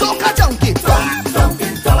 Soca junkie.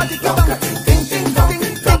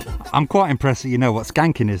 I'm quite impressed that you know what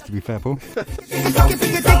skanking is, to be fair, Paul.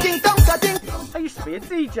 I used to be a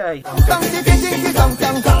DJ.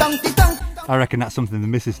 I reckon that's something the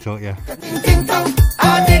missus taught you.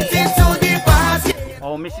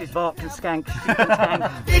 Oh, Mrs. Vark can skank. She can skank.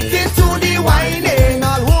 Addicted to the whining,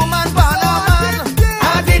 all woman, man.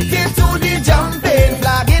 Addicted to the jumping,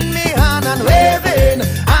 flag in me hand and waving.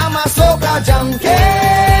 I'm a soca junkie,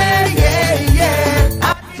 yeah,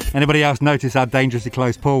 yeah. Anybody else notice how dangerously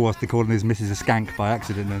close Paul was to calling his missus a skank by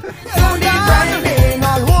accident then? To the whining,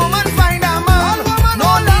 all woman find a man.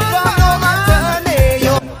 No need for no maternity.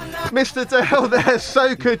 Mr. Dale there,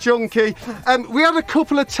 Soca Junkie. We had a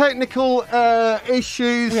couple of technical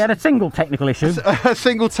issues. We had a single technical issue. A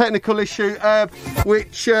single technical issue,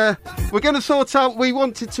 which we're going to sort out. We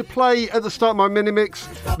wanted to play at the start of my mini mix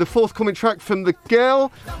the forthcoming track from The Girl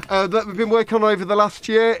that we've been working on over the last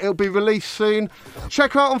year. It'll be released soon.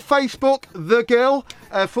 Check her out on Facebook, The Girl,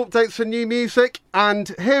 for updates and new music.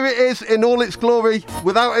 And here it is in all its glory,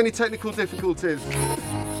 without any technical difficulties.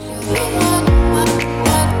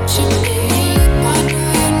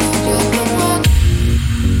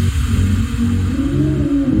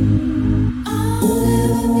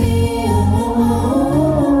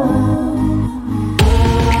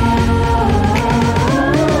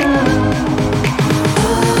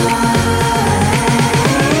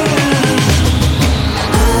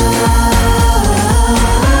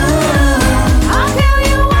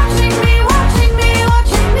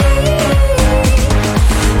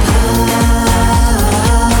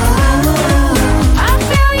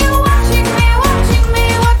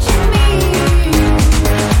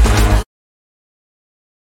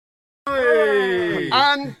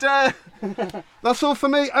 And that's all for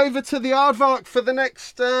me. Over to the Aardvark for the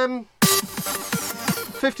next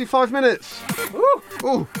 55 minutes. Ooh.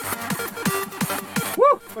 Ooh.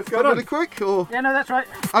 Woo. What's going on? Really quick, or? Yeah, no, that's right.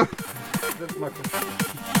 Oh.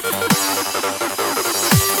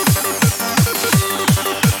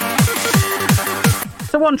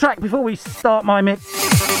 So one track before we start my mix.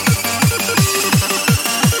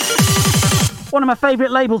 One of my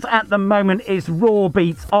favourite labels at the moment is Raw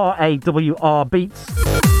Beats, R-A-W-R Beats.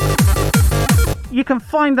 You can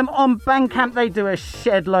find them on Bandcamp. They do a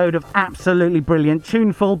shed load of absolutely brilliant,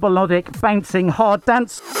 tuneful, melodic, bouncing, hard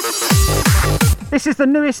dance. This is the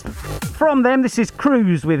newest from them. This is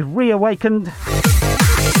Cruise with Reawakened.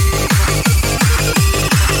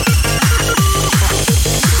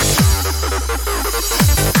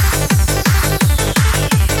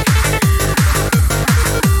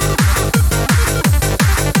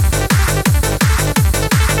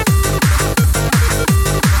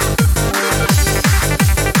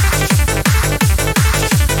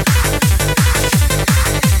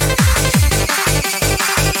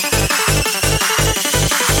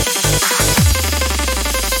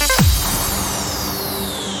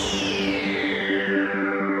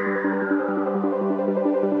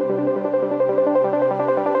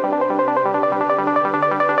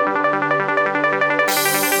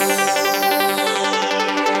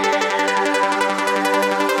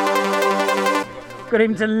 Good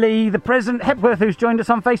evening to Lee, the President Hepworth, who's joined us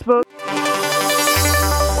on Facebook.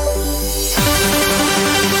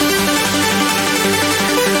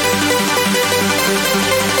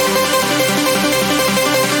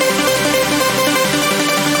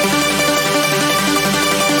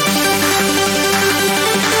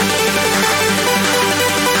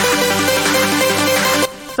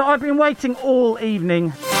 So I've been waiting all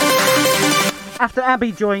evening after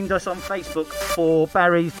Abby joined us on Facebook for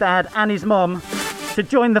Barry's dad and his mum to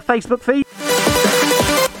join the Facebook feed,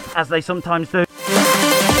 as they sometimes do,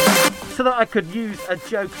 so that I could use a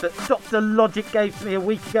joke that Dr. Logic gave to me a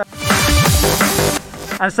week ago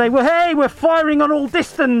and say, well, hey, we're firing on all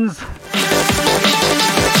Distons.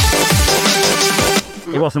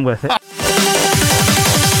 It wasn't worth it.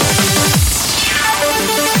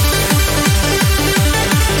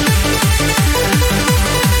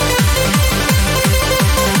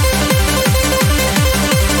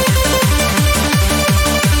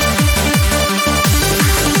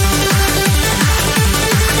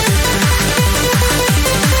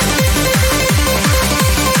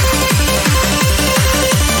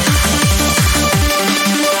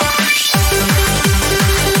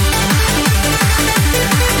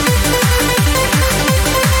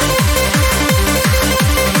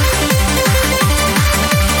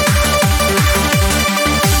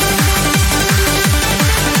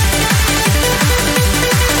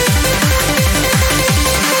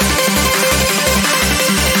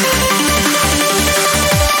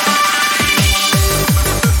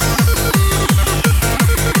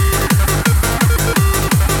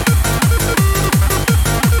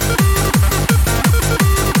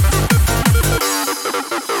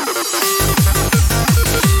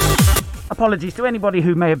 apologies to anybody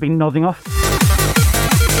who may have been nodding off.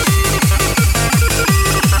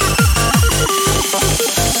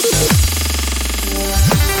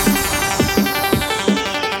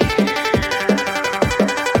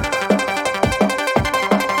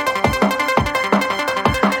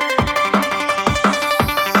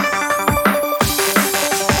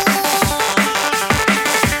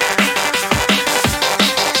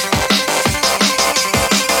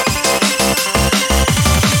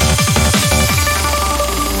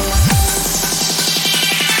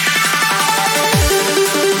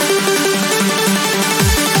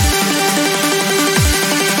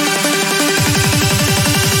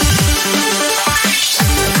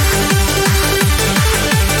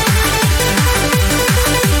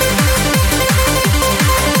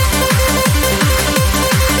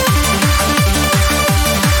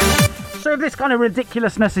 Kind of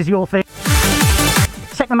ridiculousness is your thing.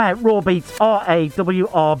 Check them out, Raw Beats,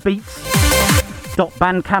 RAWR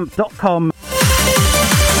Beats.bandcamp.com.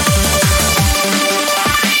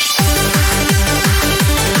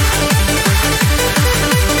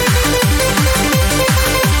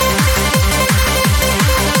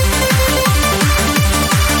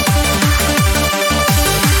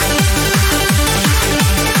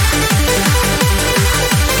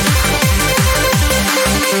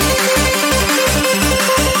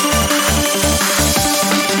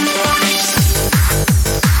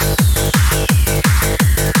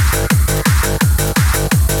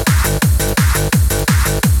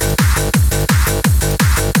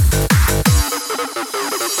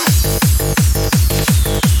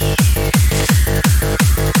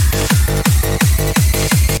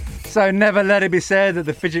 So never let it be said that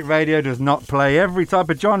the Fidget Radio does not play every type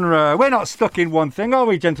of genre. We're not stuck in one thing, are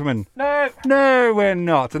we, gentlemen? No. No, we're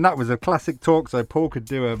not. And that was a classic talk, so Paul could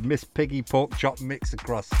do a Miss Piggy pork chop mix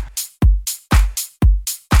across.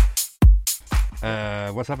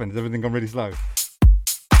 What's happened? Has everything gone really slow?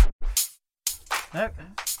 No,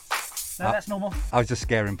 that's normal. I was just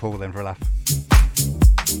scaring Paul then for a laugh.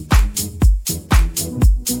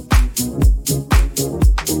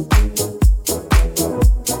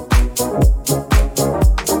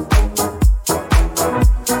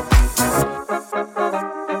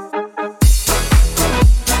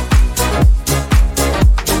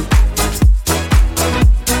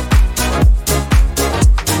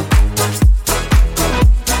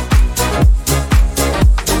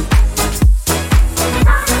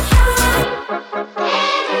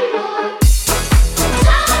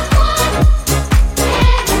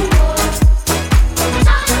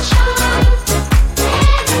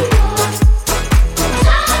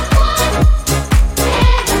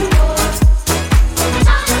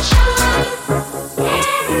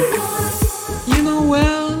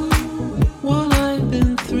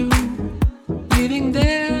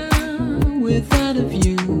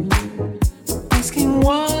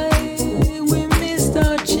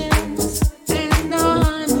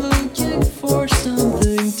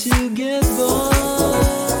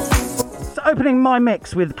 My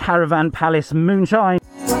mix with Caravan Palace Moonshine,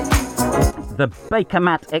 the Baker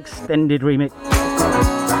Mat extended remix.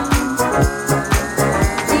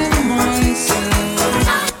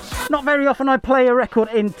 Not very often I play a record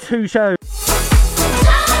in 2 shows.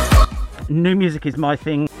 New music is my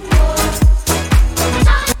thing,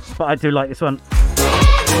 but I do like this one.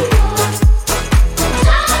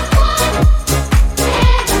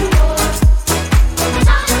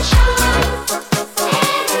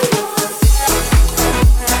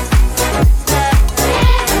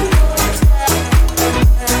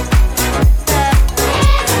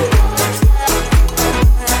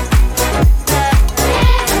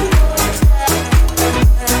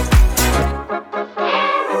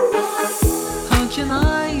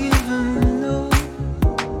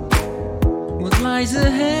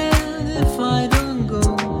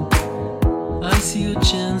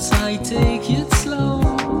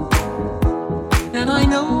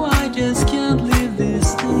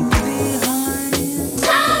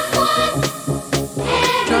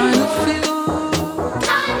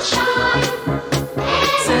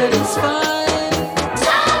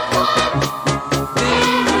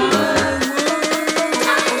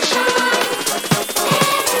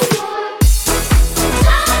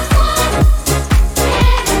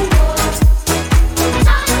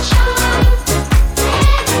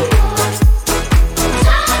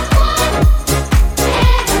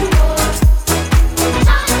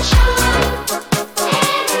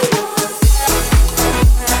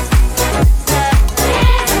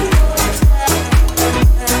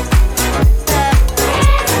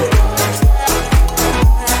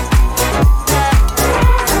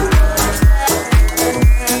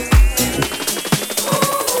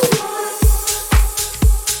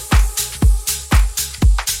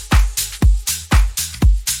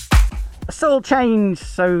 all changed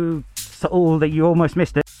so subtle that you almost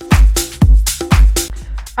missed it.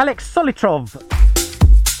 Alex Solitrov,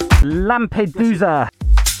 Lampedusa.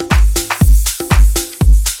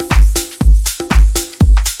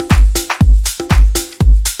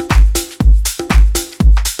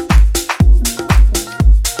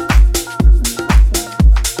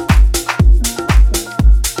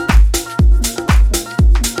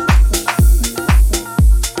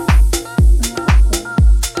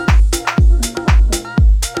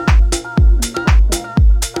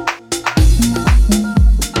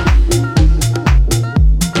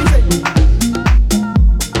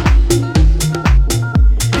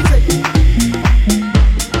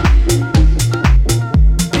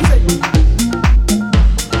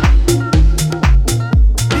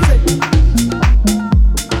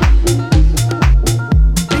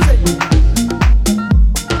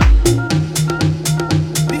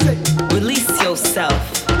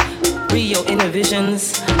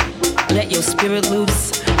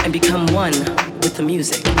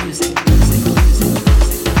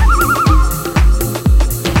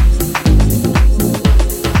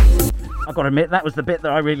 I've got to admit, that was the bit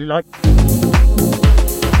that I really liked.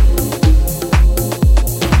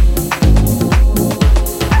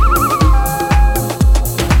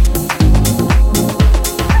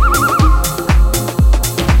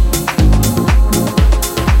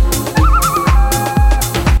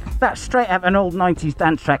 That's straight out of an old 90s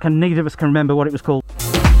dance track, and neither of us can remember what it was called.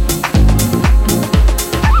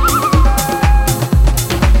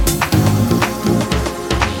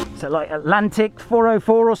 So like Atlantic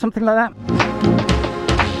 404 or something like that.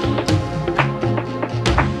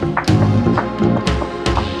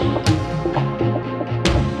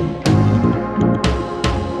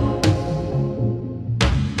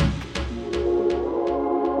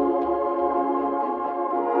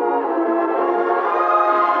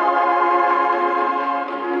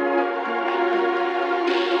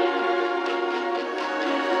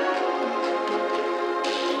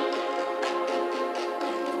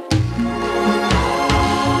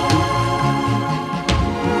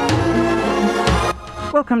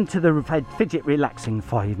 Welcome to the Fidget Relaxing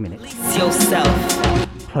 5 minutes. Release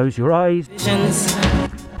yourself. Close your eyes. Visions.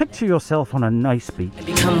 Picture yourself on a nice beach. And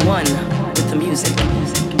become one with the music.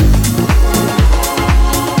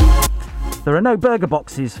 There are no burger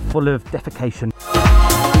boxes full of defecation.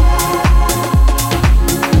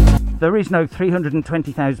 There is no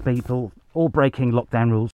 320,000 people all breaking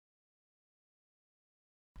lockdown rules.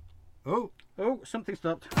 Oh, something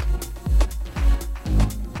stopped.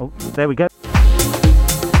 Oh, there we go.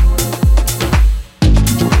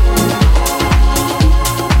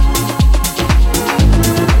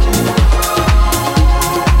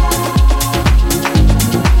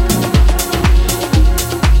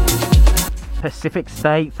 Pacific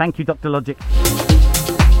State. Thank you, Dr. Logic.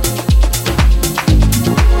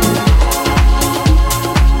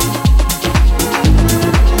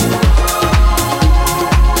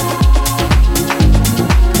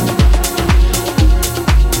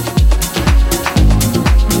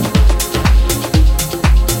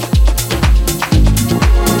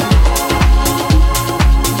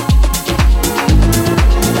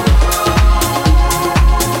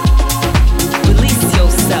 Release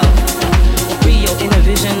yourself. Free your inner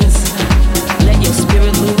visions. Let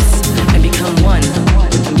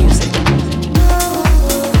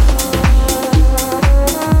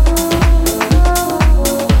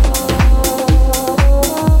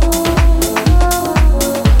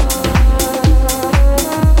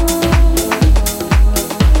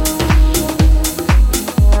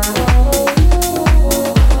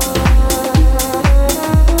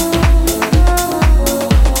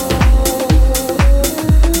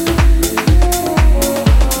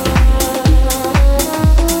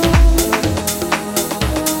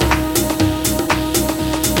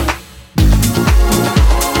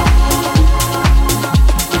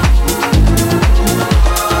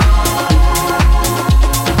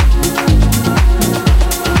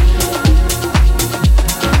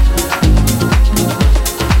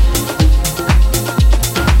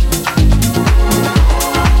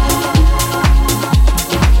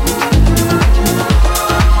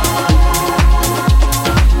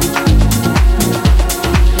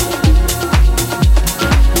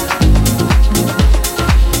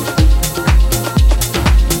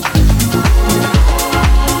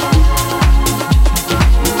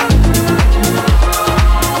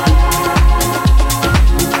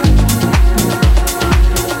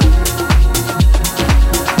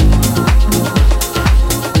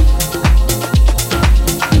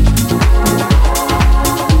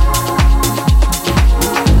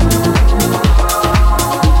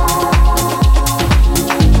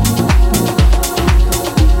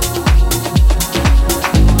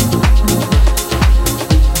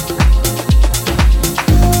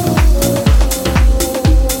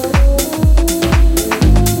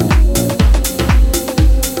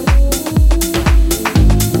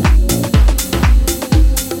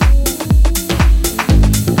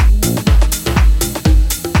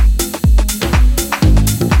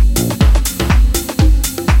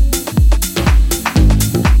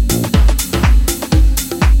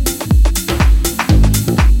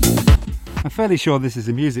fairly sure this is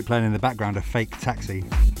the music playing in the background of Fake Taxi.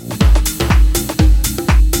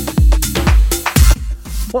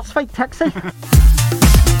 What's Fake Taxi?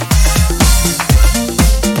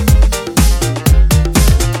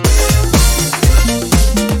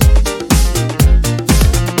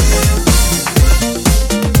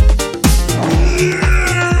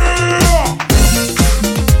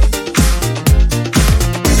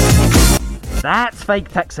 That's Fake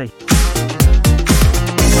Taxi.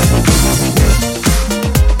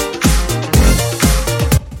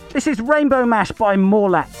 This is Rainbow Mash by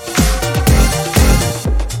Morrell.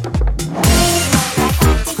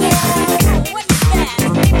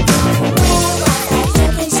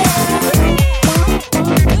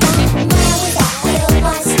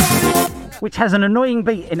 Which has an annoying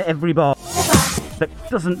beat in every bar that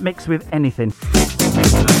doesn't mix with anything,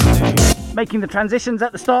 making the transitions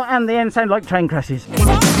at the start and the end sound like train crashes.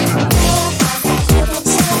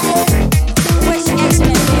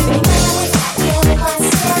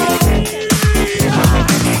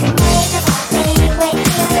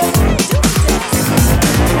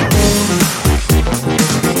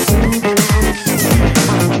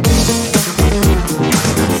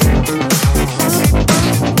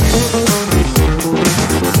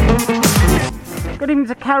 Good evening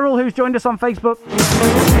to Carol, who's joined us on Facebook.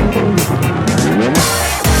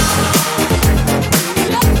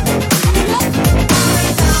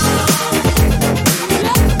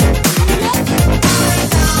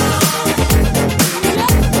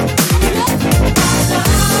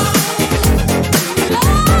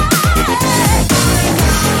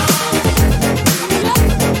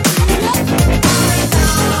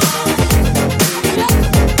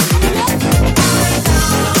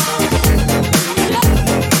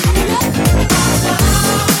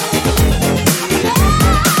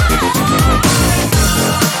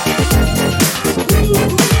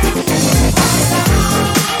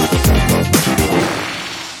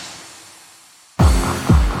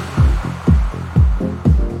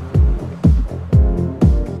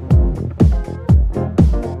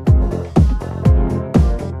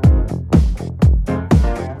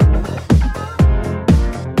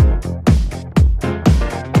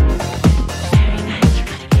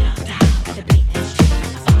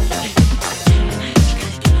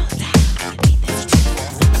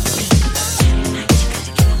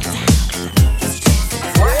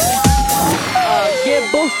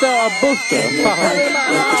 Booster. Y'all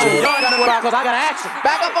got what I got action.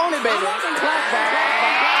 Back up on it, baby.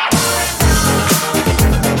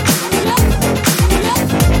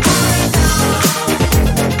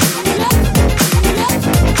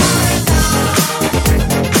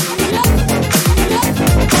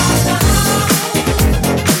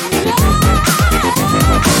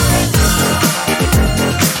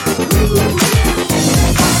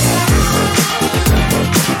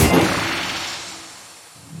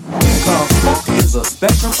 A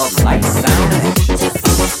spectrum of light, sound, and action.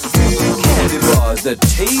 Candy bars that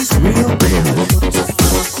taste real good.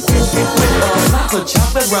 With lots of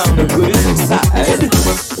chocolate round the goodies inside.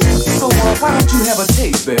 So why don't you have a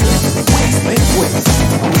taste, baby? Wait, wait.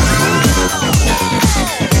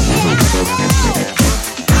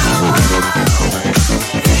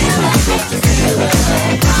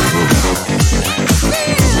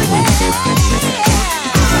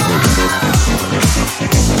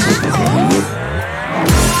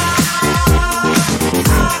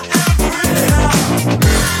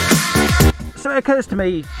 So it occurs to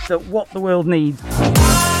me that what the world needs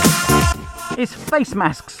is face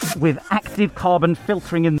masks with active carbon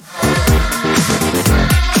filtering in.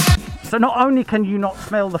 So not only can you not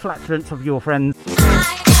smell the flatulence of your friends,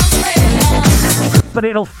 but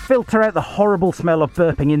it'll filter out the horrible smell of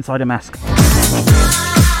burping inside a mask.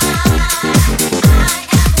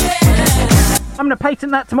 I'm going to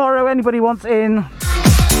patent that tomorrow. Anybody wants in?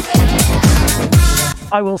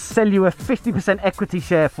 I will sell you a 50% equity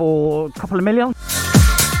share for a couple of million.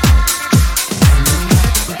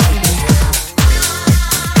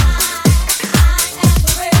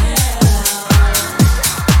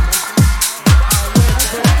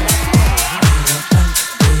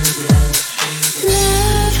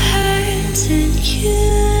 Love hurts and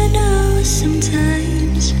you know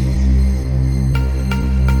sometimes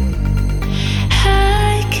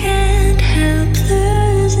I can't help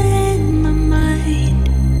losing my mind.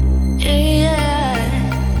 Yeah,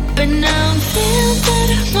 but now I'm feeling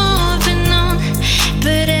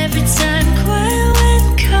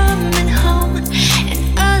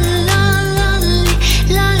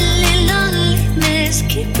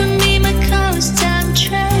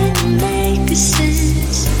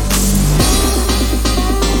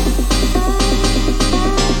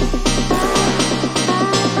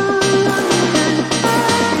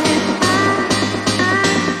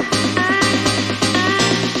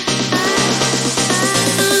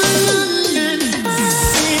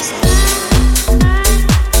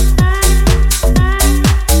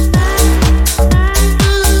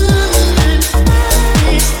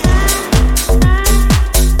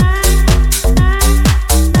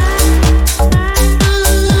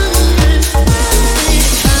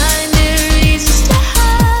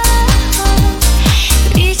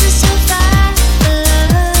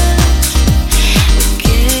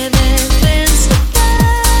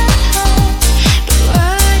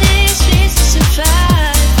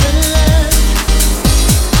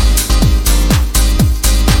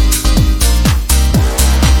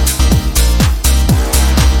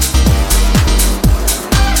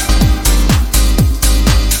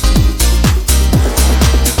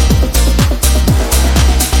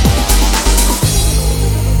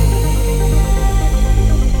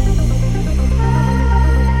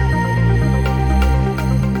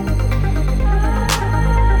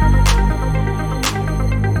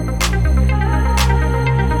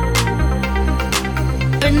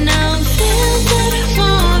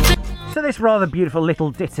rather beautiful little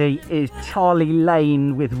ditty is Charlie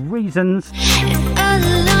Lane with Reasons.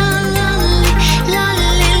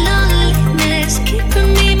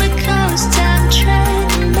 Keeping me my close time, trying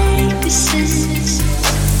to make decisions.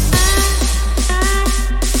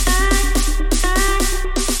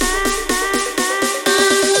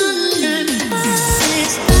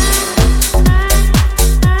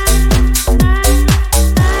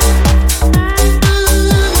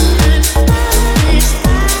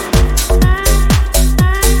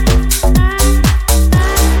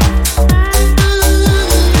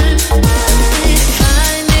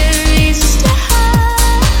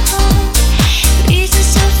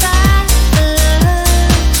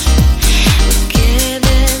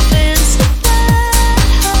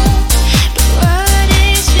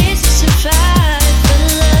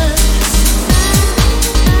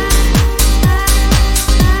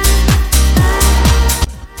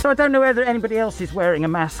 I don't know whether anybody else is wearing a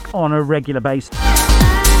mask on a regular basis.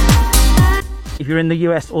 If you're in the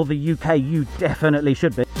US or the UK, you definitely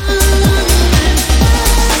should be.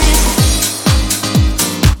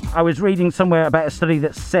 I was reading somewhere about a study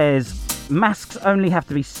that says masks only have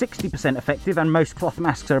to be 60% effective and most cloth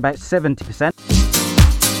masks are about 70%.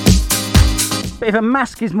 But if a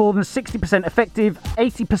mask is more than 60% effective,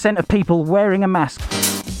 80% of people wearing a mask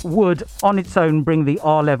would on its own bring the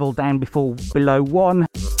R level down below 1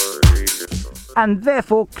 and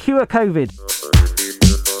therefore cure COVID.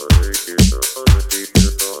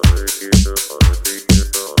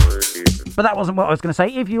 But that wasn't what I was going to say.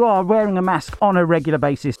 If you are wearing a mask on a regular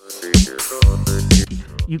basis,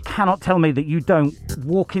 you cannot tell me that you don't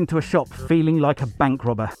walk into a shop feeling like a bank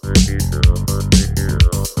robber.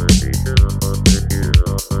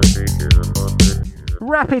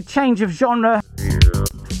 Rapid change of genre.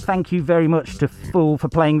 Thank you very much to Phoole for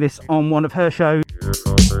playing this on one of her shows.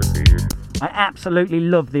 I absolutely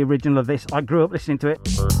love the original of this. I grew up listening to it.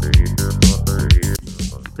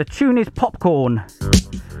 The tune is Popcorn.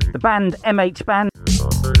 The band MH Band.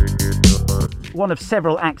 One of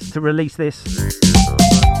several acts to release this.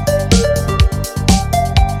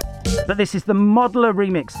 But this is the Modeler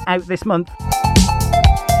remix out this month.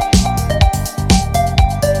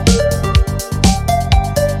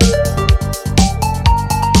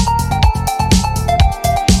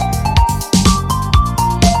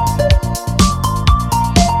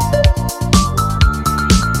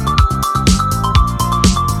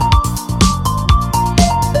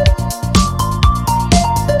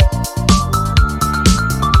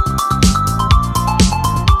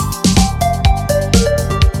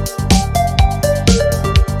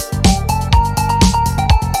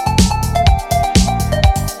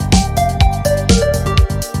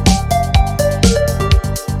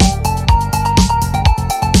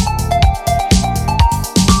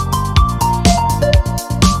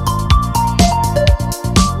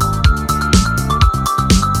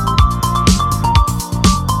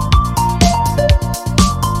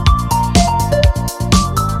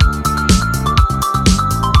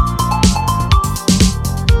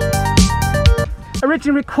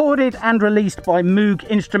 Originally recorded and released by Moog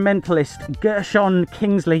instrumentalist Gershon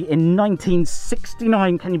Kingsley in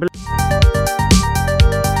 1969. Can you believe?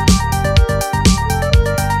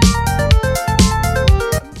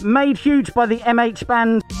 Made huge by the MH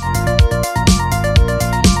Band.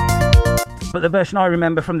 But the version I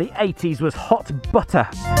remember from the 80s was Hot Butter.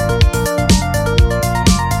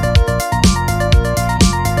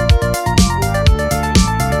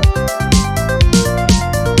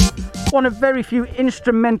 One of very few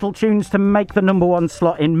instrumental tunes to make the #1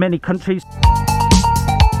 slot in many countries.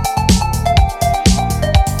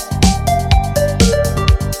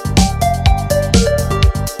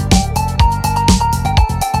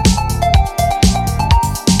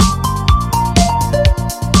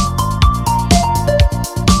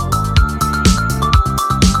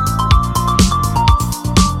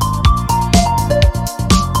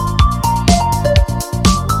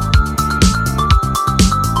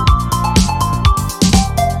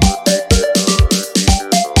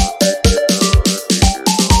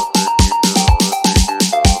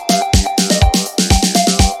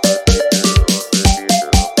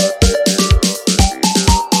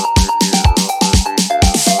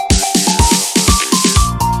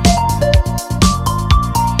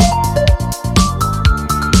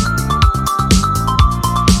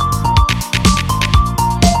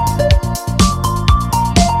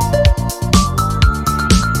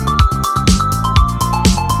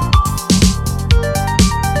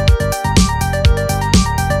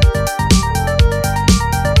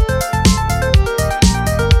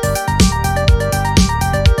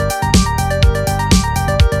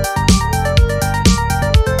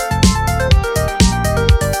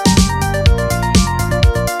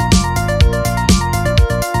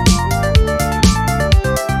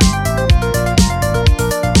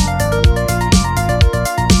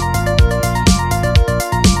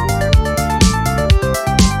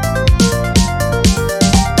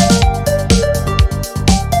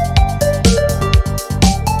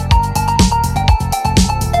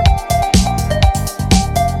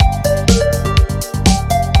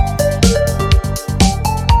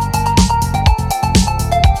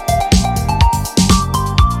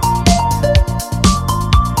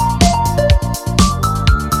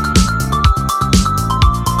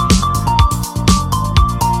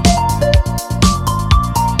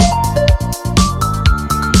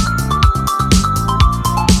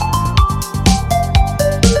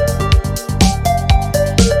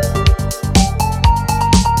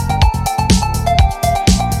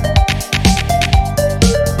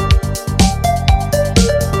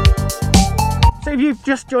 you've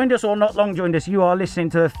just joined us or not long joined us, you are listening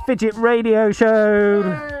to the Fidget Radio Show,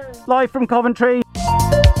 live from Coventry.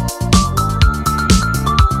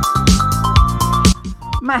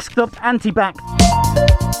 Masked up, anti-back.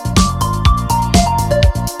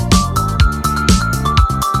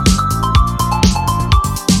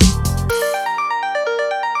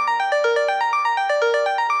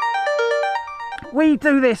 We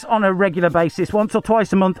do this on a regular basis, once or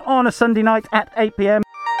twice a month, on a Sunday night at 8 p.m.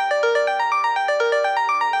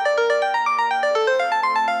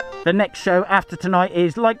 The next show after tonight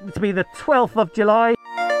is likely to be the 12th of July.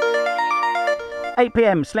 8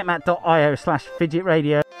 p.m, slipmat.io/Fidget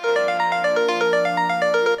Radio.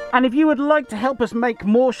 And if you would like to help us make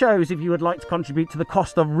more shows, if you would like to contribute to the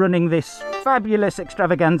cost of running this fabulous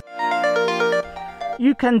extravaganza,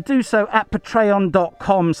 you can do so at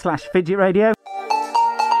patreon.com/Fidget Radio.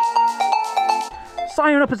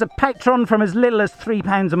 Sign up as a patron from as little as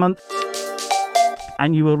 £3 a month,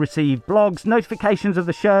 and you will receive blogs, notifications of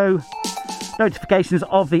the show, notifications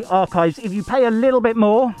of the archives. If you pay a little bit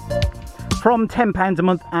more, from £5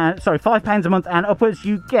 a month and upwards,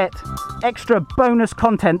 you get extra bonus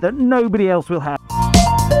content that nobody else will have,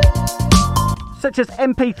 such as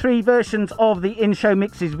MP3 versions of the in-show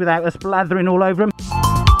mixes without us blathering all over them,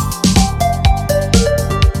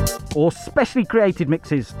 or specially created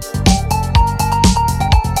mixes.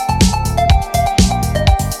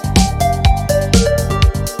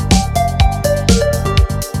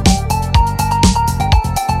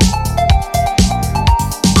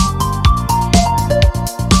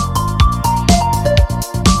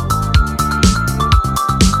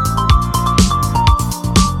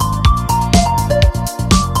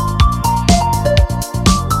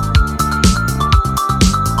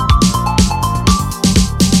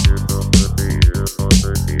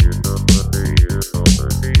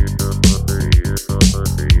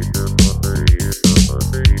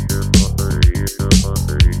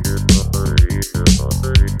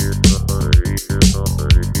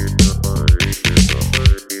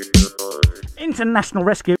 International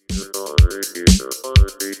Rescue,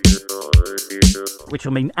 which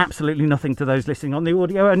will mean absolutely nothing to those listening on the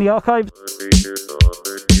audio only archives.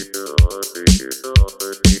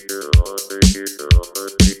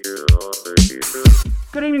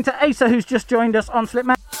 Good evening to Asa, who's just joined us on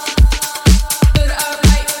Slipmat.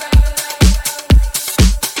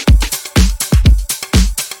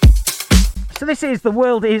 So this is The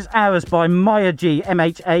World Is Ours by Moya G,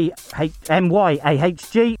 MYAHG.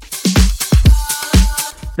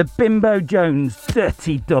 The Bimbo Jones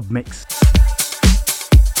Dirty Dub Mix.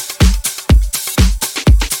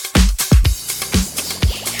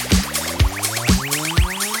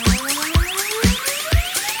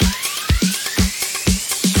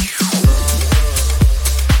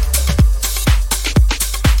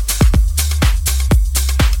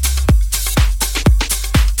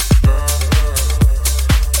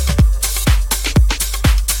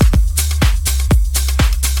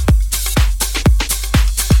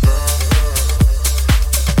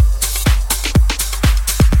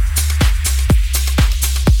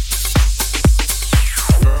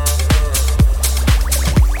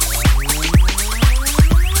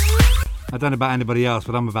 I don't know about anybody else,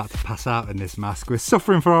 but I'm about to pass out in this mask. We're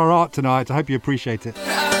suffering for our art tonight. I hope you appreciate it.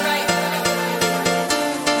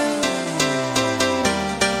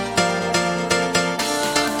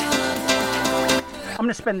 I'm going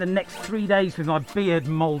to spend the next 3 days with my beard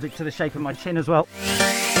moulded to the shape of my chin as well.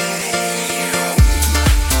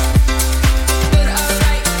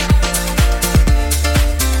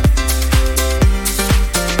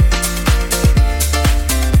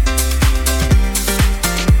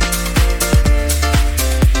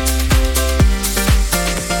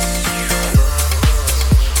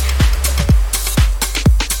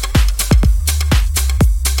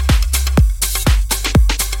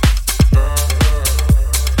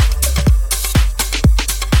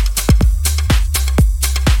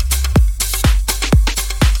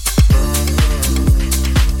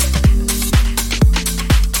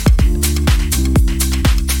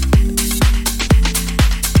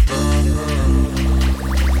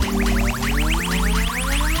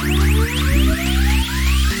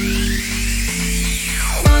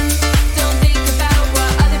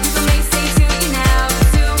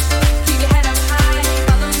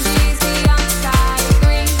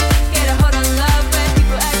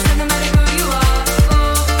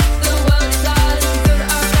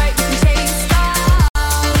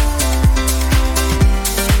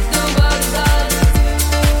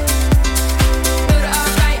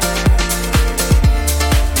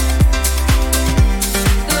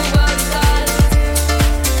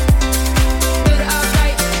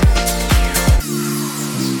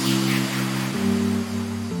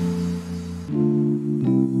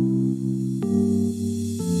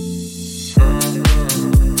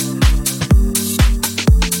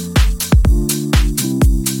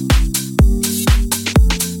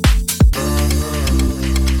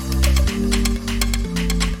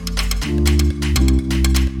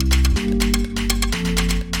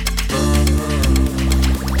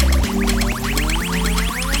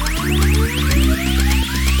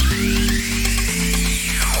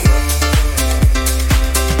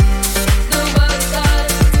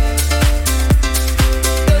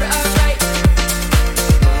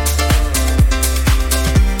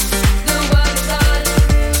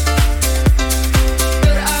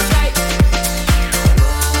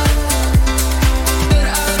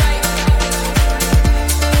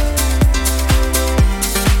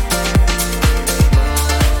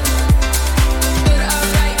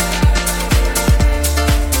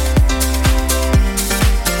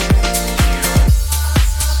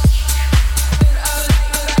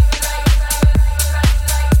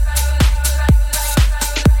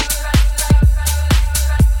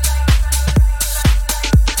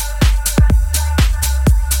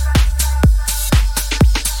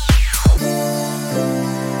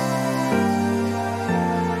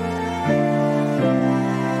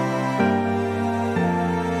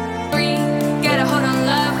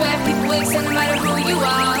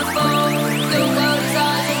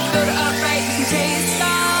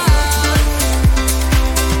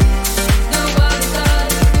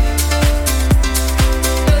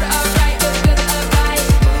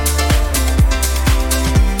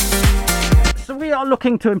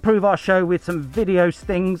 looking to improve our show with some videos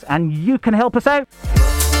things, and you can help us out.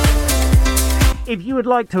 If you would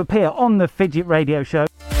like to appear on the Fidget Radio Show,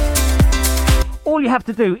 all you have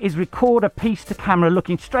to do is record a piece to camera,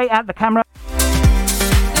 looking straight at the camera,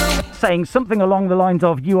 saying something along the lines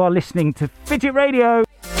of, "You are listening to Fidget Radio."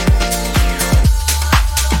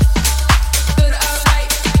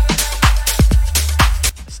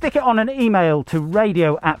 Stick it on an email to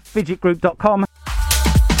radio@fidgetgroup.com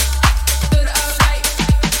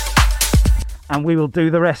and we will do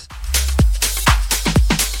the rest.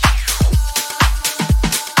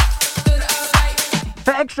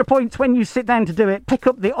 For extra points when you sit down to do it, pick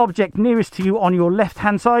up the object nearest to you on your left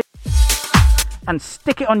hand side and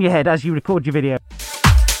stick it on your head as you record your video.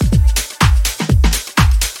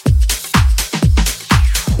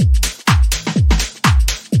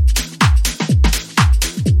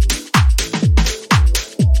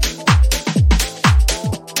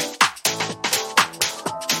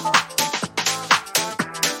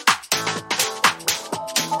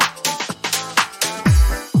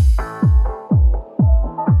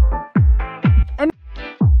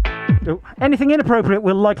 Anything inappropriate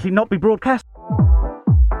will likely not be broadcast,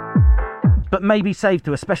 but may be saved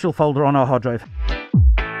to a special folder on our hard drive.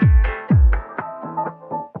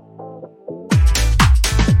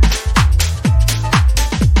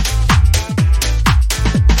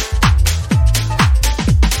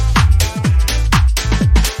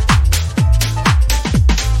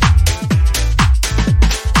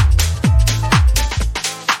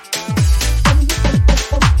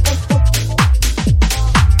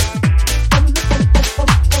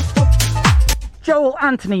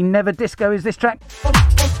 Anthony Never Disco is this track.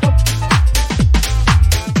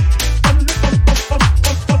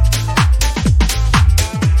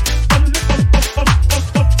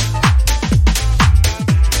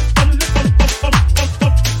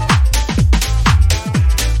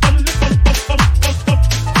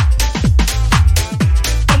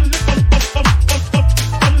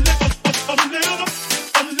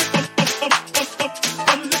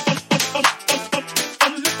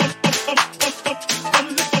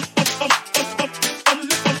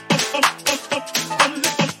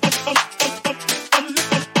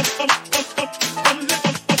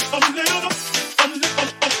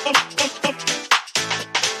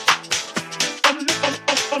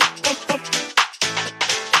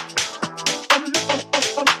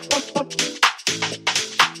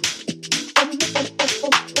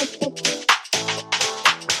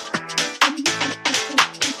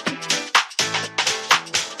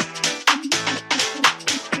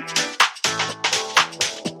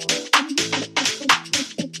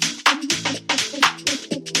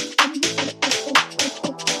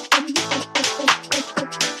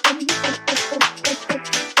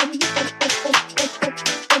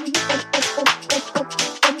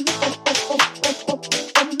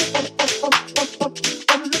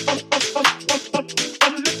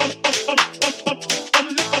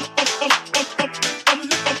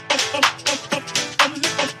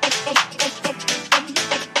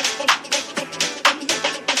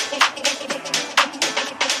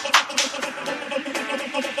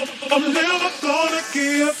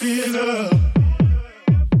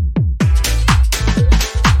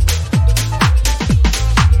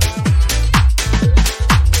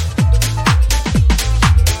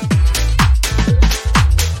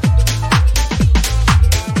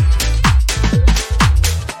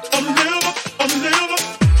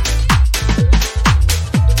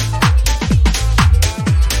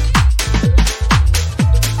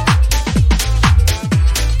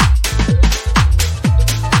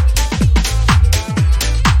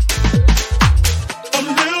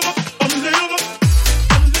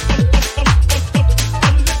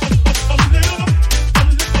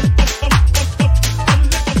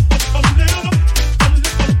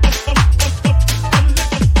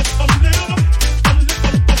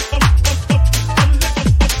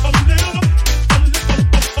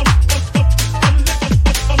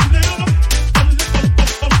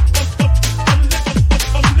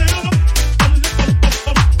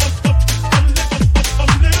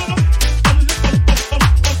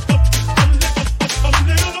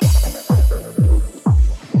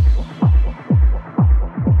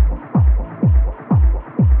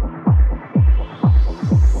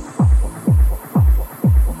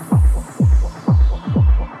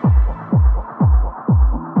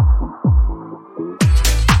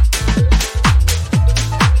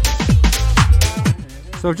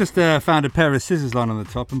 So I've just found a pair of scissors lying on the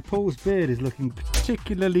top, and Paul's beard is looking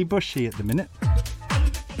particularly bushy at the minute.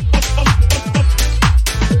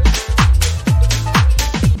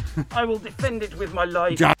 I will defend it with my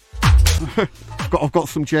life. I've got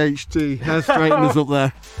some JHD hair straighteners up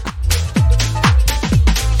there.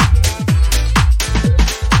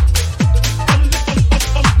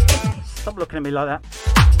 Stop looking at me like that.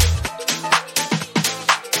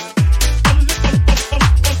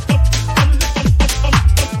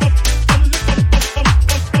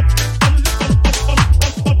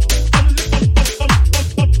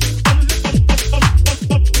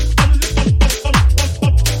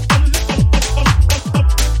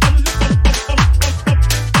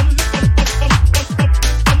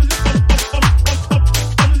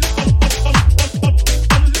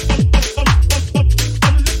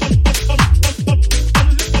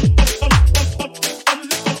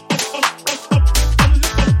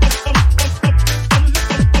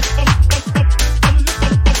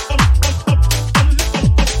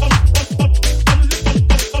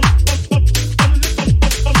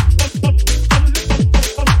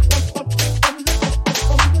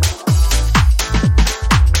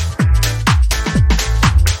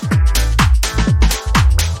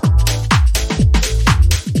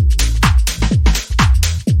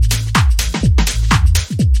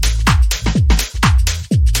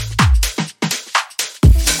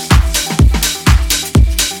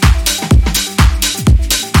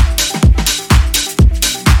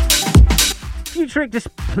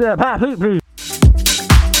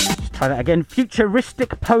 Try that again.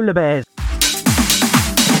 Futuristic polar bears.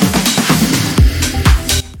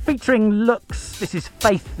 Featuring looks. This is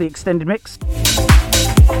Faith, the extended mix.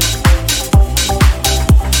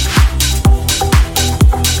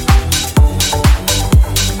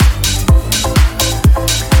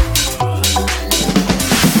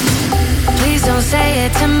 Please don't say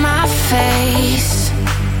it to my face.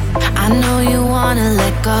 I know you wanna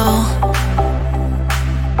let go.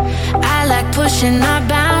 I like pushing our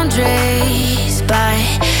boundaries, but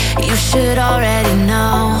you should already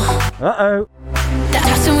know. Uh-oh.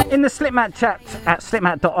 In the Slipmat chat at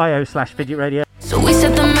slipmat.io/Fidget Radio. So we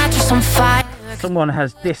set the mattress on fire. Someone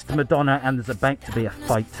has dissed Madonna and there's about to be a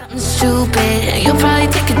fight. Stupid, you'll probably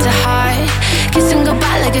take it to heart. Kissing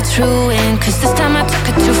goodbye like it's ruined, cause this time I took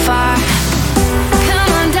it too far.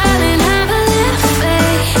 Come on, darling, have a little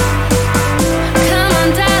faith. Come on,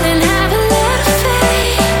 darling, have a little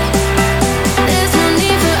faith. There's no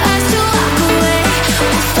need for us to walk away.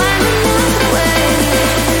 We'll find another way.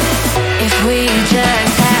 If we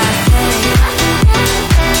just have faith.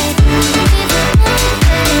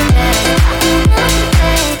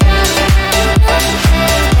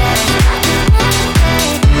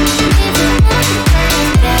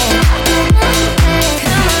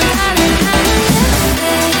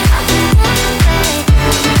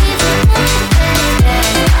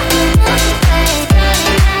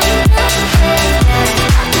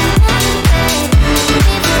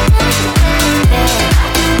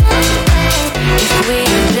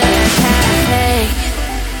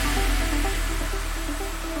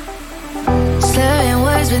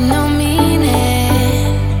 With no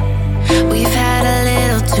meaning, we've had a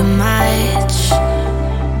little too much.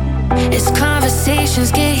 As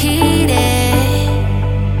conversations get heated,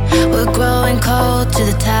 we're growing cold to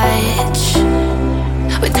the touch.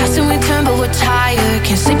 We're tossing, we turn, but we're tired.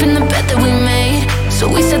 Can't sleep in the bed that we made, so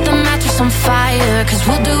we set the mattress on fire. Cause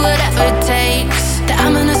we'll do whatever it takes. That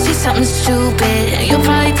I'm gonna see something stupid, and you'll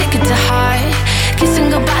probably take it to heart. Kissing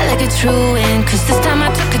goodbye like it's ruined, cause this time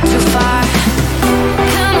I took it too far.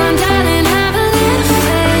 Come on, darling, have a little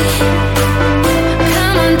faith.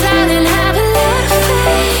 Come on, darling, have a little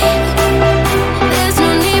faith. There's no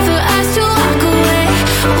need for us to walk away.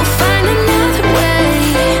 We'll find another way.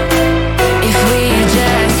 If we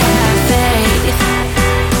just have faith.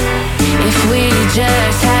 If we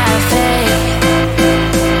just have faith.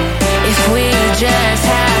 If we just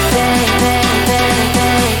have faith.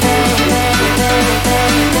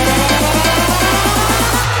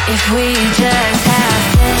 If we just have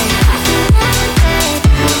faith.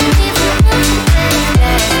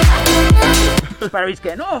 Barry's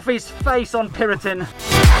getting off his face on Piriton.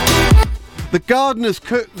 The gardeners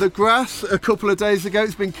cut the grass a couple of days ago.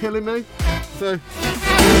 It's been killing me. So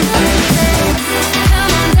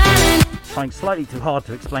trying slightly too hard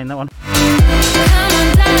to explain that one.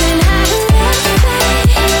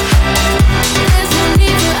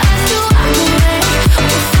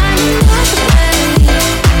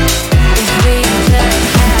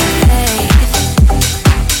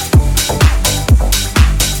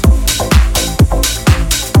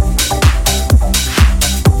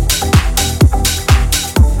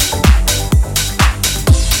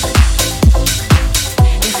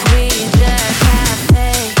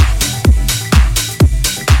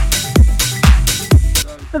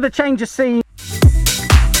 The change of scene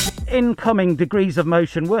incoming Degrees of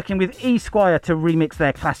Motion, working with E Squire to remix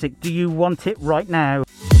their classic Do You Want It Right Now.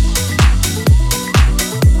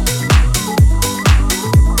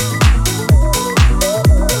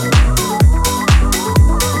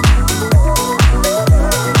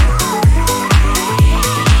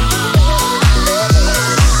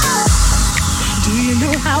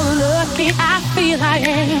 I feel I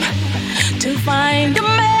am to find a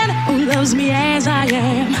man who loves me as I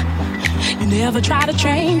am. You never try to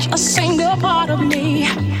change a single part of me.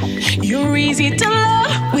 You're easy to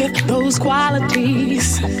love with those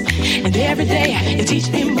qualities. And every day you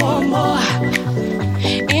teach me more and more.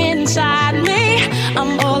 Inside me,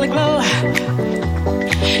 I'm all aglow.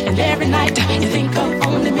 And every night you think of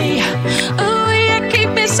only me. Oh, you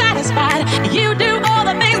keep me satisfied. You do all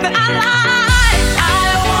the things that I like.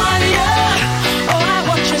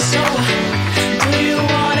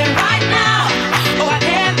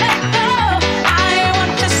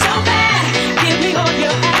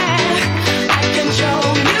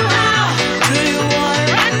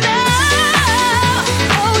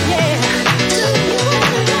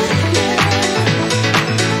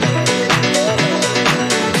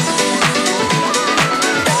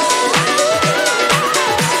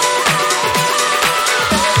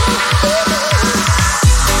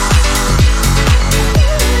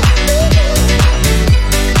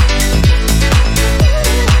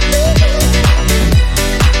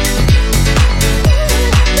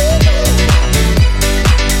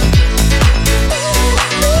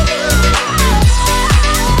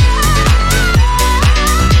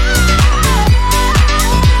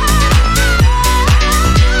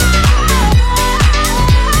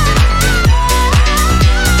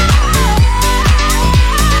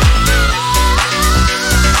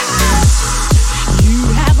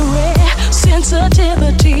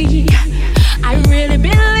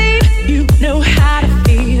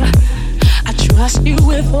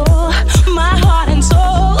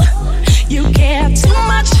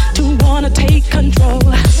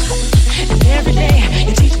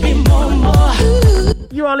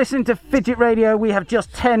 Listening to Fidget Radio. We have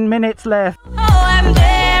just 10 minutes left. Oh, and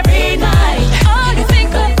every night, oh, you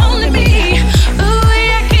think of only me. Ooh,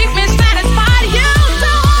 you keep me satisfied. You do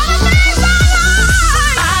all the things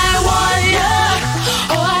I want you.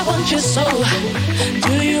 Oh, I want you so.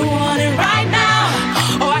 Do you want it right now?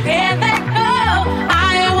 Oh, I can't let go.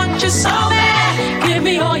 I want you so bad. Give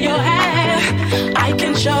me all your have. I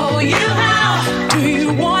can show you how. Do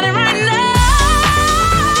you want it right now?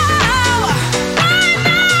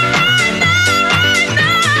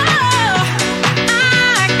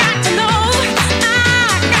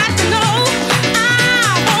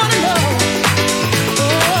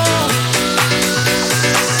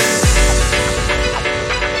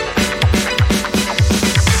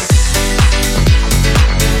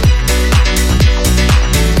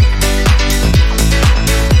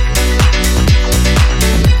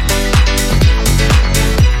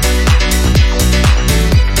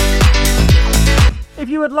 If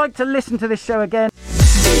you would like to listen to this show again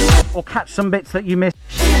or catch some bits that you missed,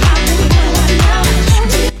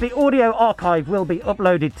 the audio archive will be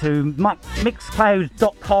uploaded to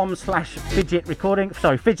mixcloud.com/fidget recording.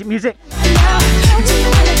 Sorry, Fidget Music.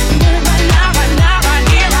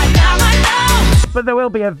 But there will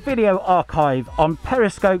be a video archive on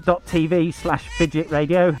periscope.tv/fidget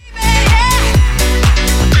radio.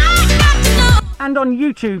 And on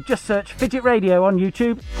YouTube, just search Fidget Radio on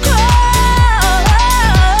YouTube.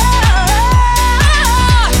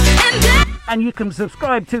 And you can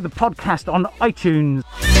subscribe to the podcast on iTunes.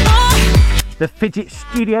 The Fidget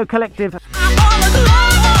Studio Collective.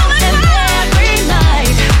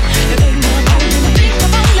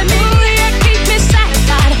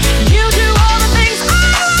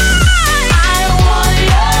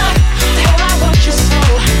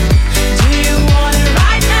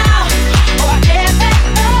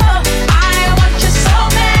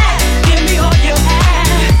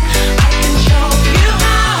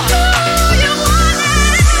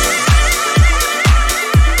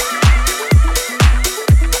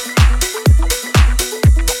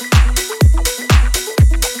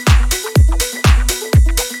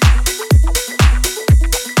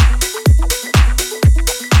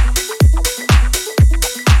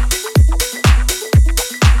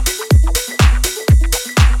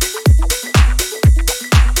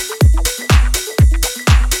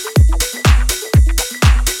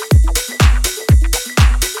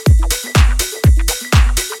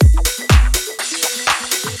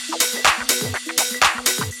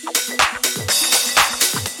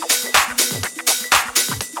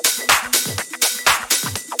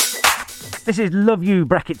 This is Love You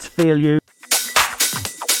brackets Feel You.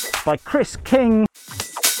 by Chris King.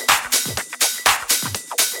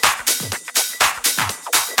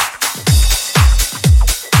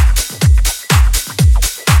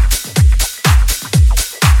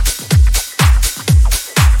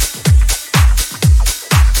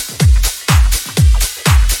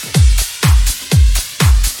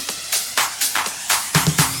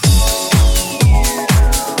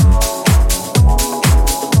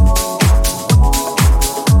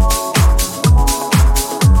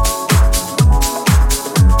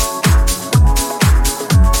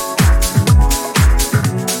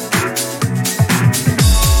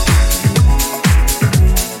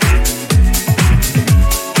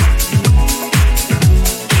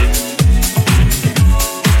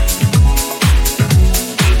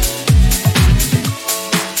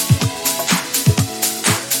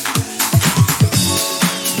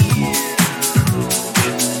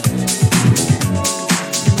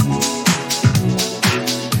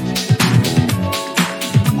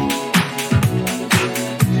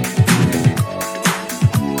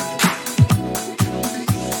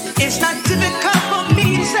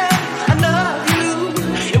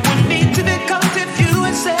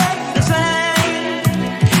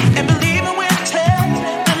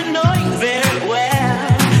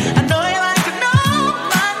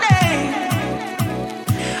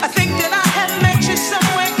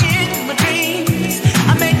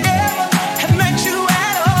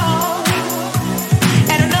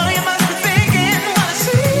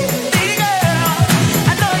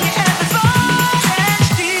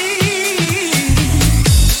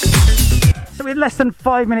 Less than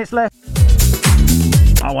 5 minutes left.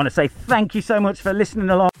 I want to say thank you so much for listening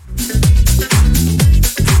along.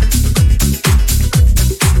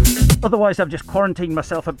 Otherwise, I've just quarantined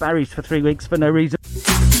myself at Barry's for 3 weeks for no reason. I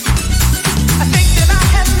think that I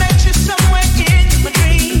have met you somewhere in my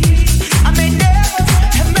dreams. I may never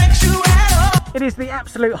have met you at all. It is the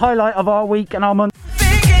absolute highlight of our week and our month.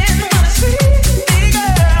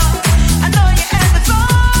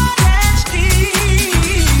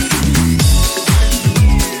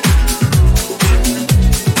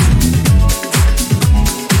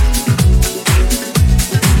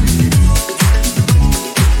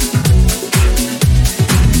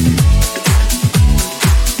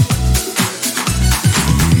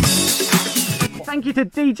 Thank you to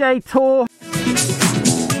DJ Tor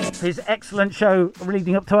for his excellent show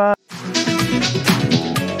leading up to our...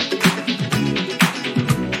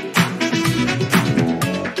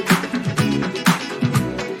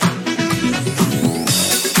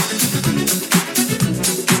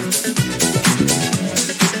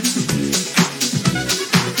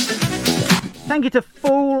 Thank you to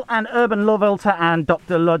Phoole and Urban Lovelter and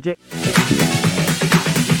Dr. Logic.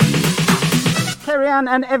 Carrie Ann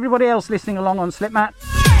and everybody else listening along on Slipmat.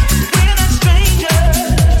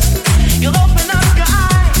 You'll open up your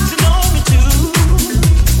eyes to know me too.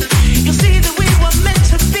 You'll see that we were meant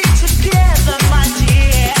to be together, my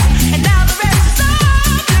dear. And now the rest is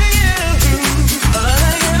up to you.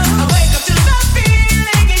 I wake up to the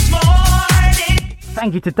feeling each morning.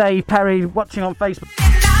 Thank you to Dave Perry watching on Facebook.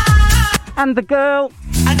 And the girl.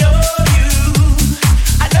 I know you.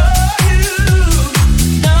 I know you.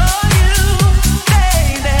 Know you,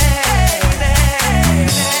 baby.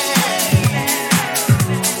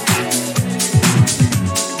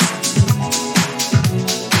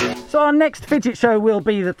 So our next Fidget show will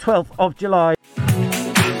be the 12th of July.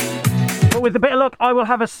 But with a bit of luck, I will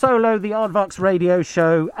have a solo The Aardvark's radio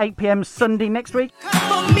show, 8 p.m. Sunday next week.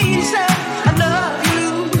 Come on, me, say I love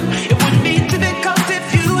you. It wouldn't be difficult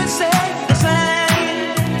if you would say the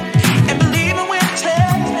same. And believe me when I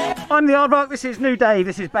tell. I'm The Aardvark, this is New Day,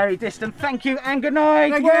 this is Barry Diston. Thank you and good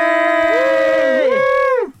night. Thank you.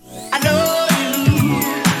 I know.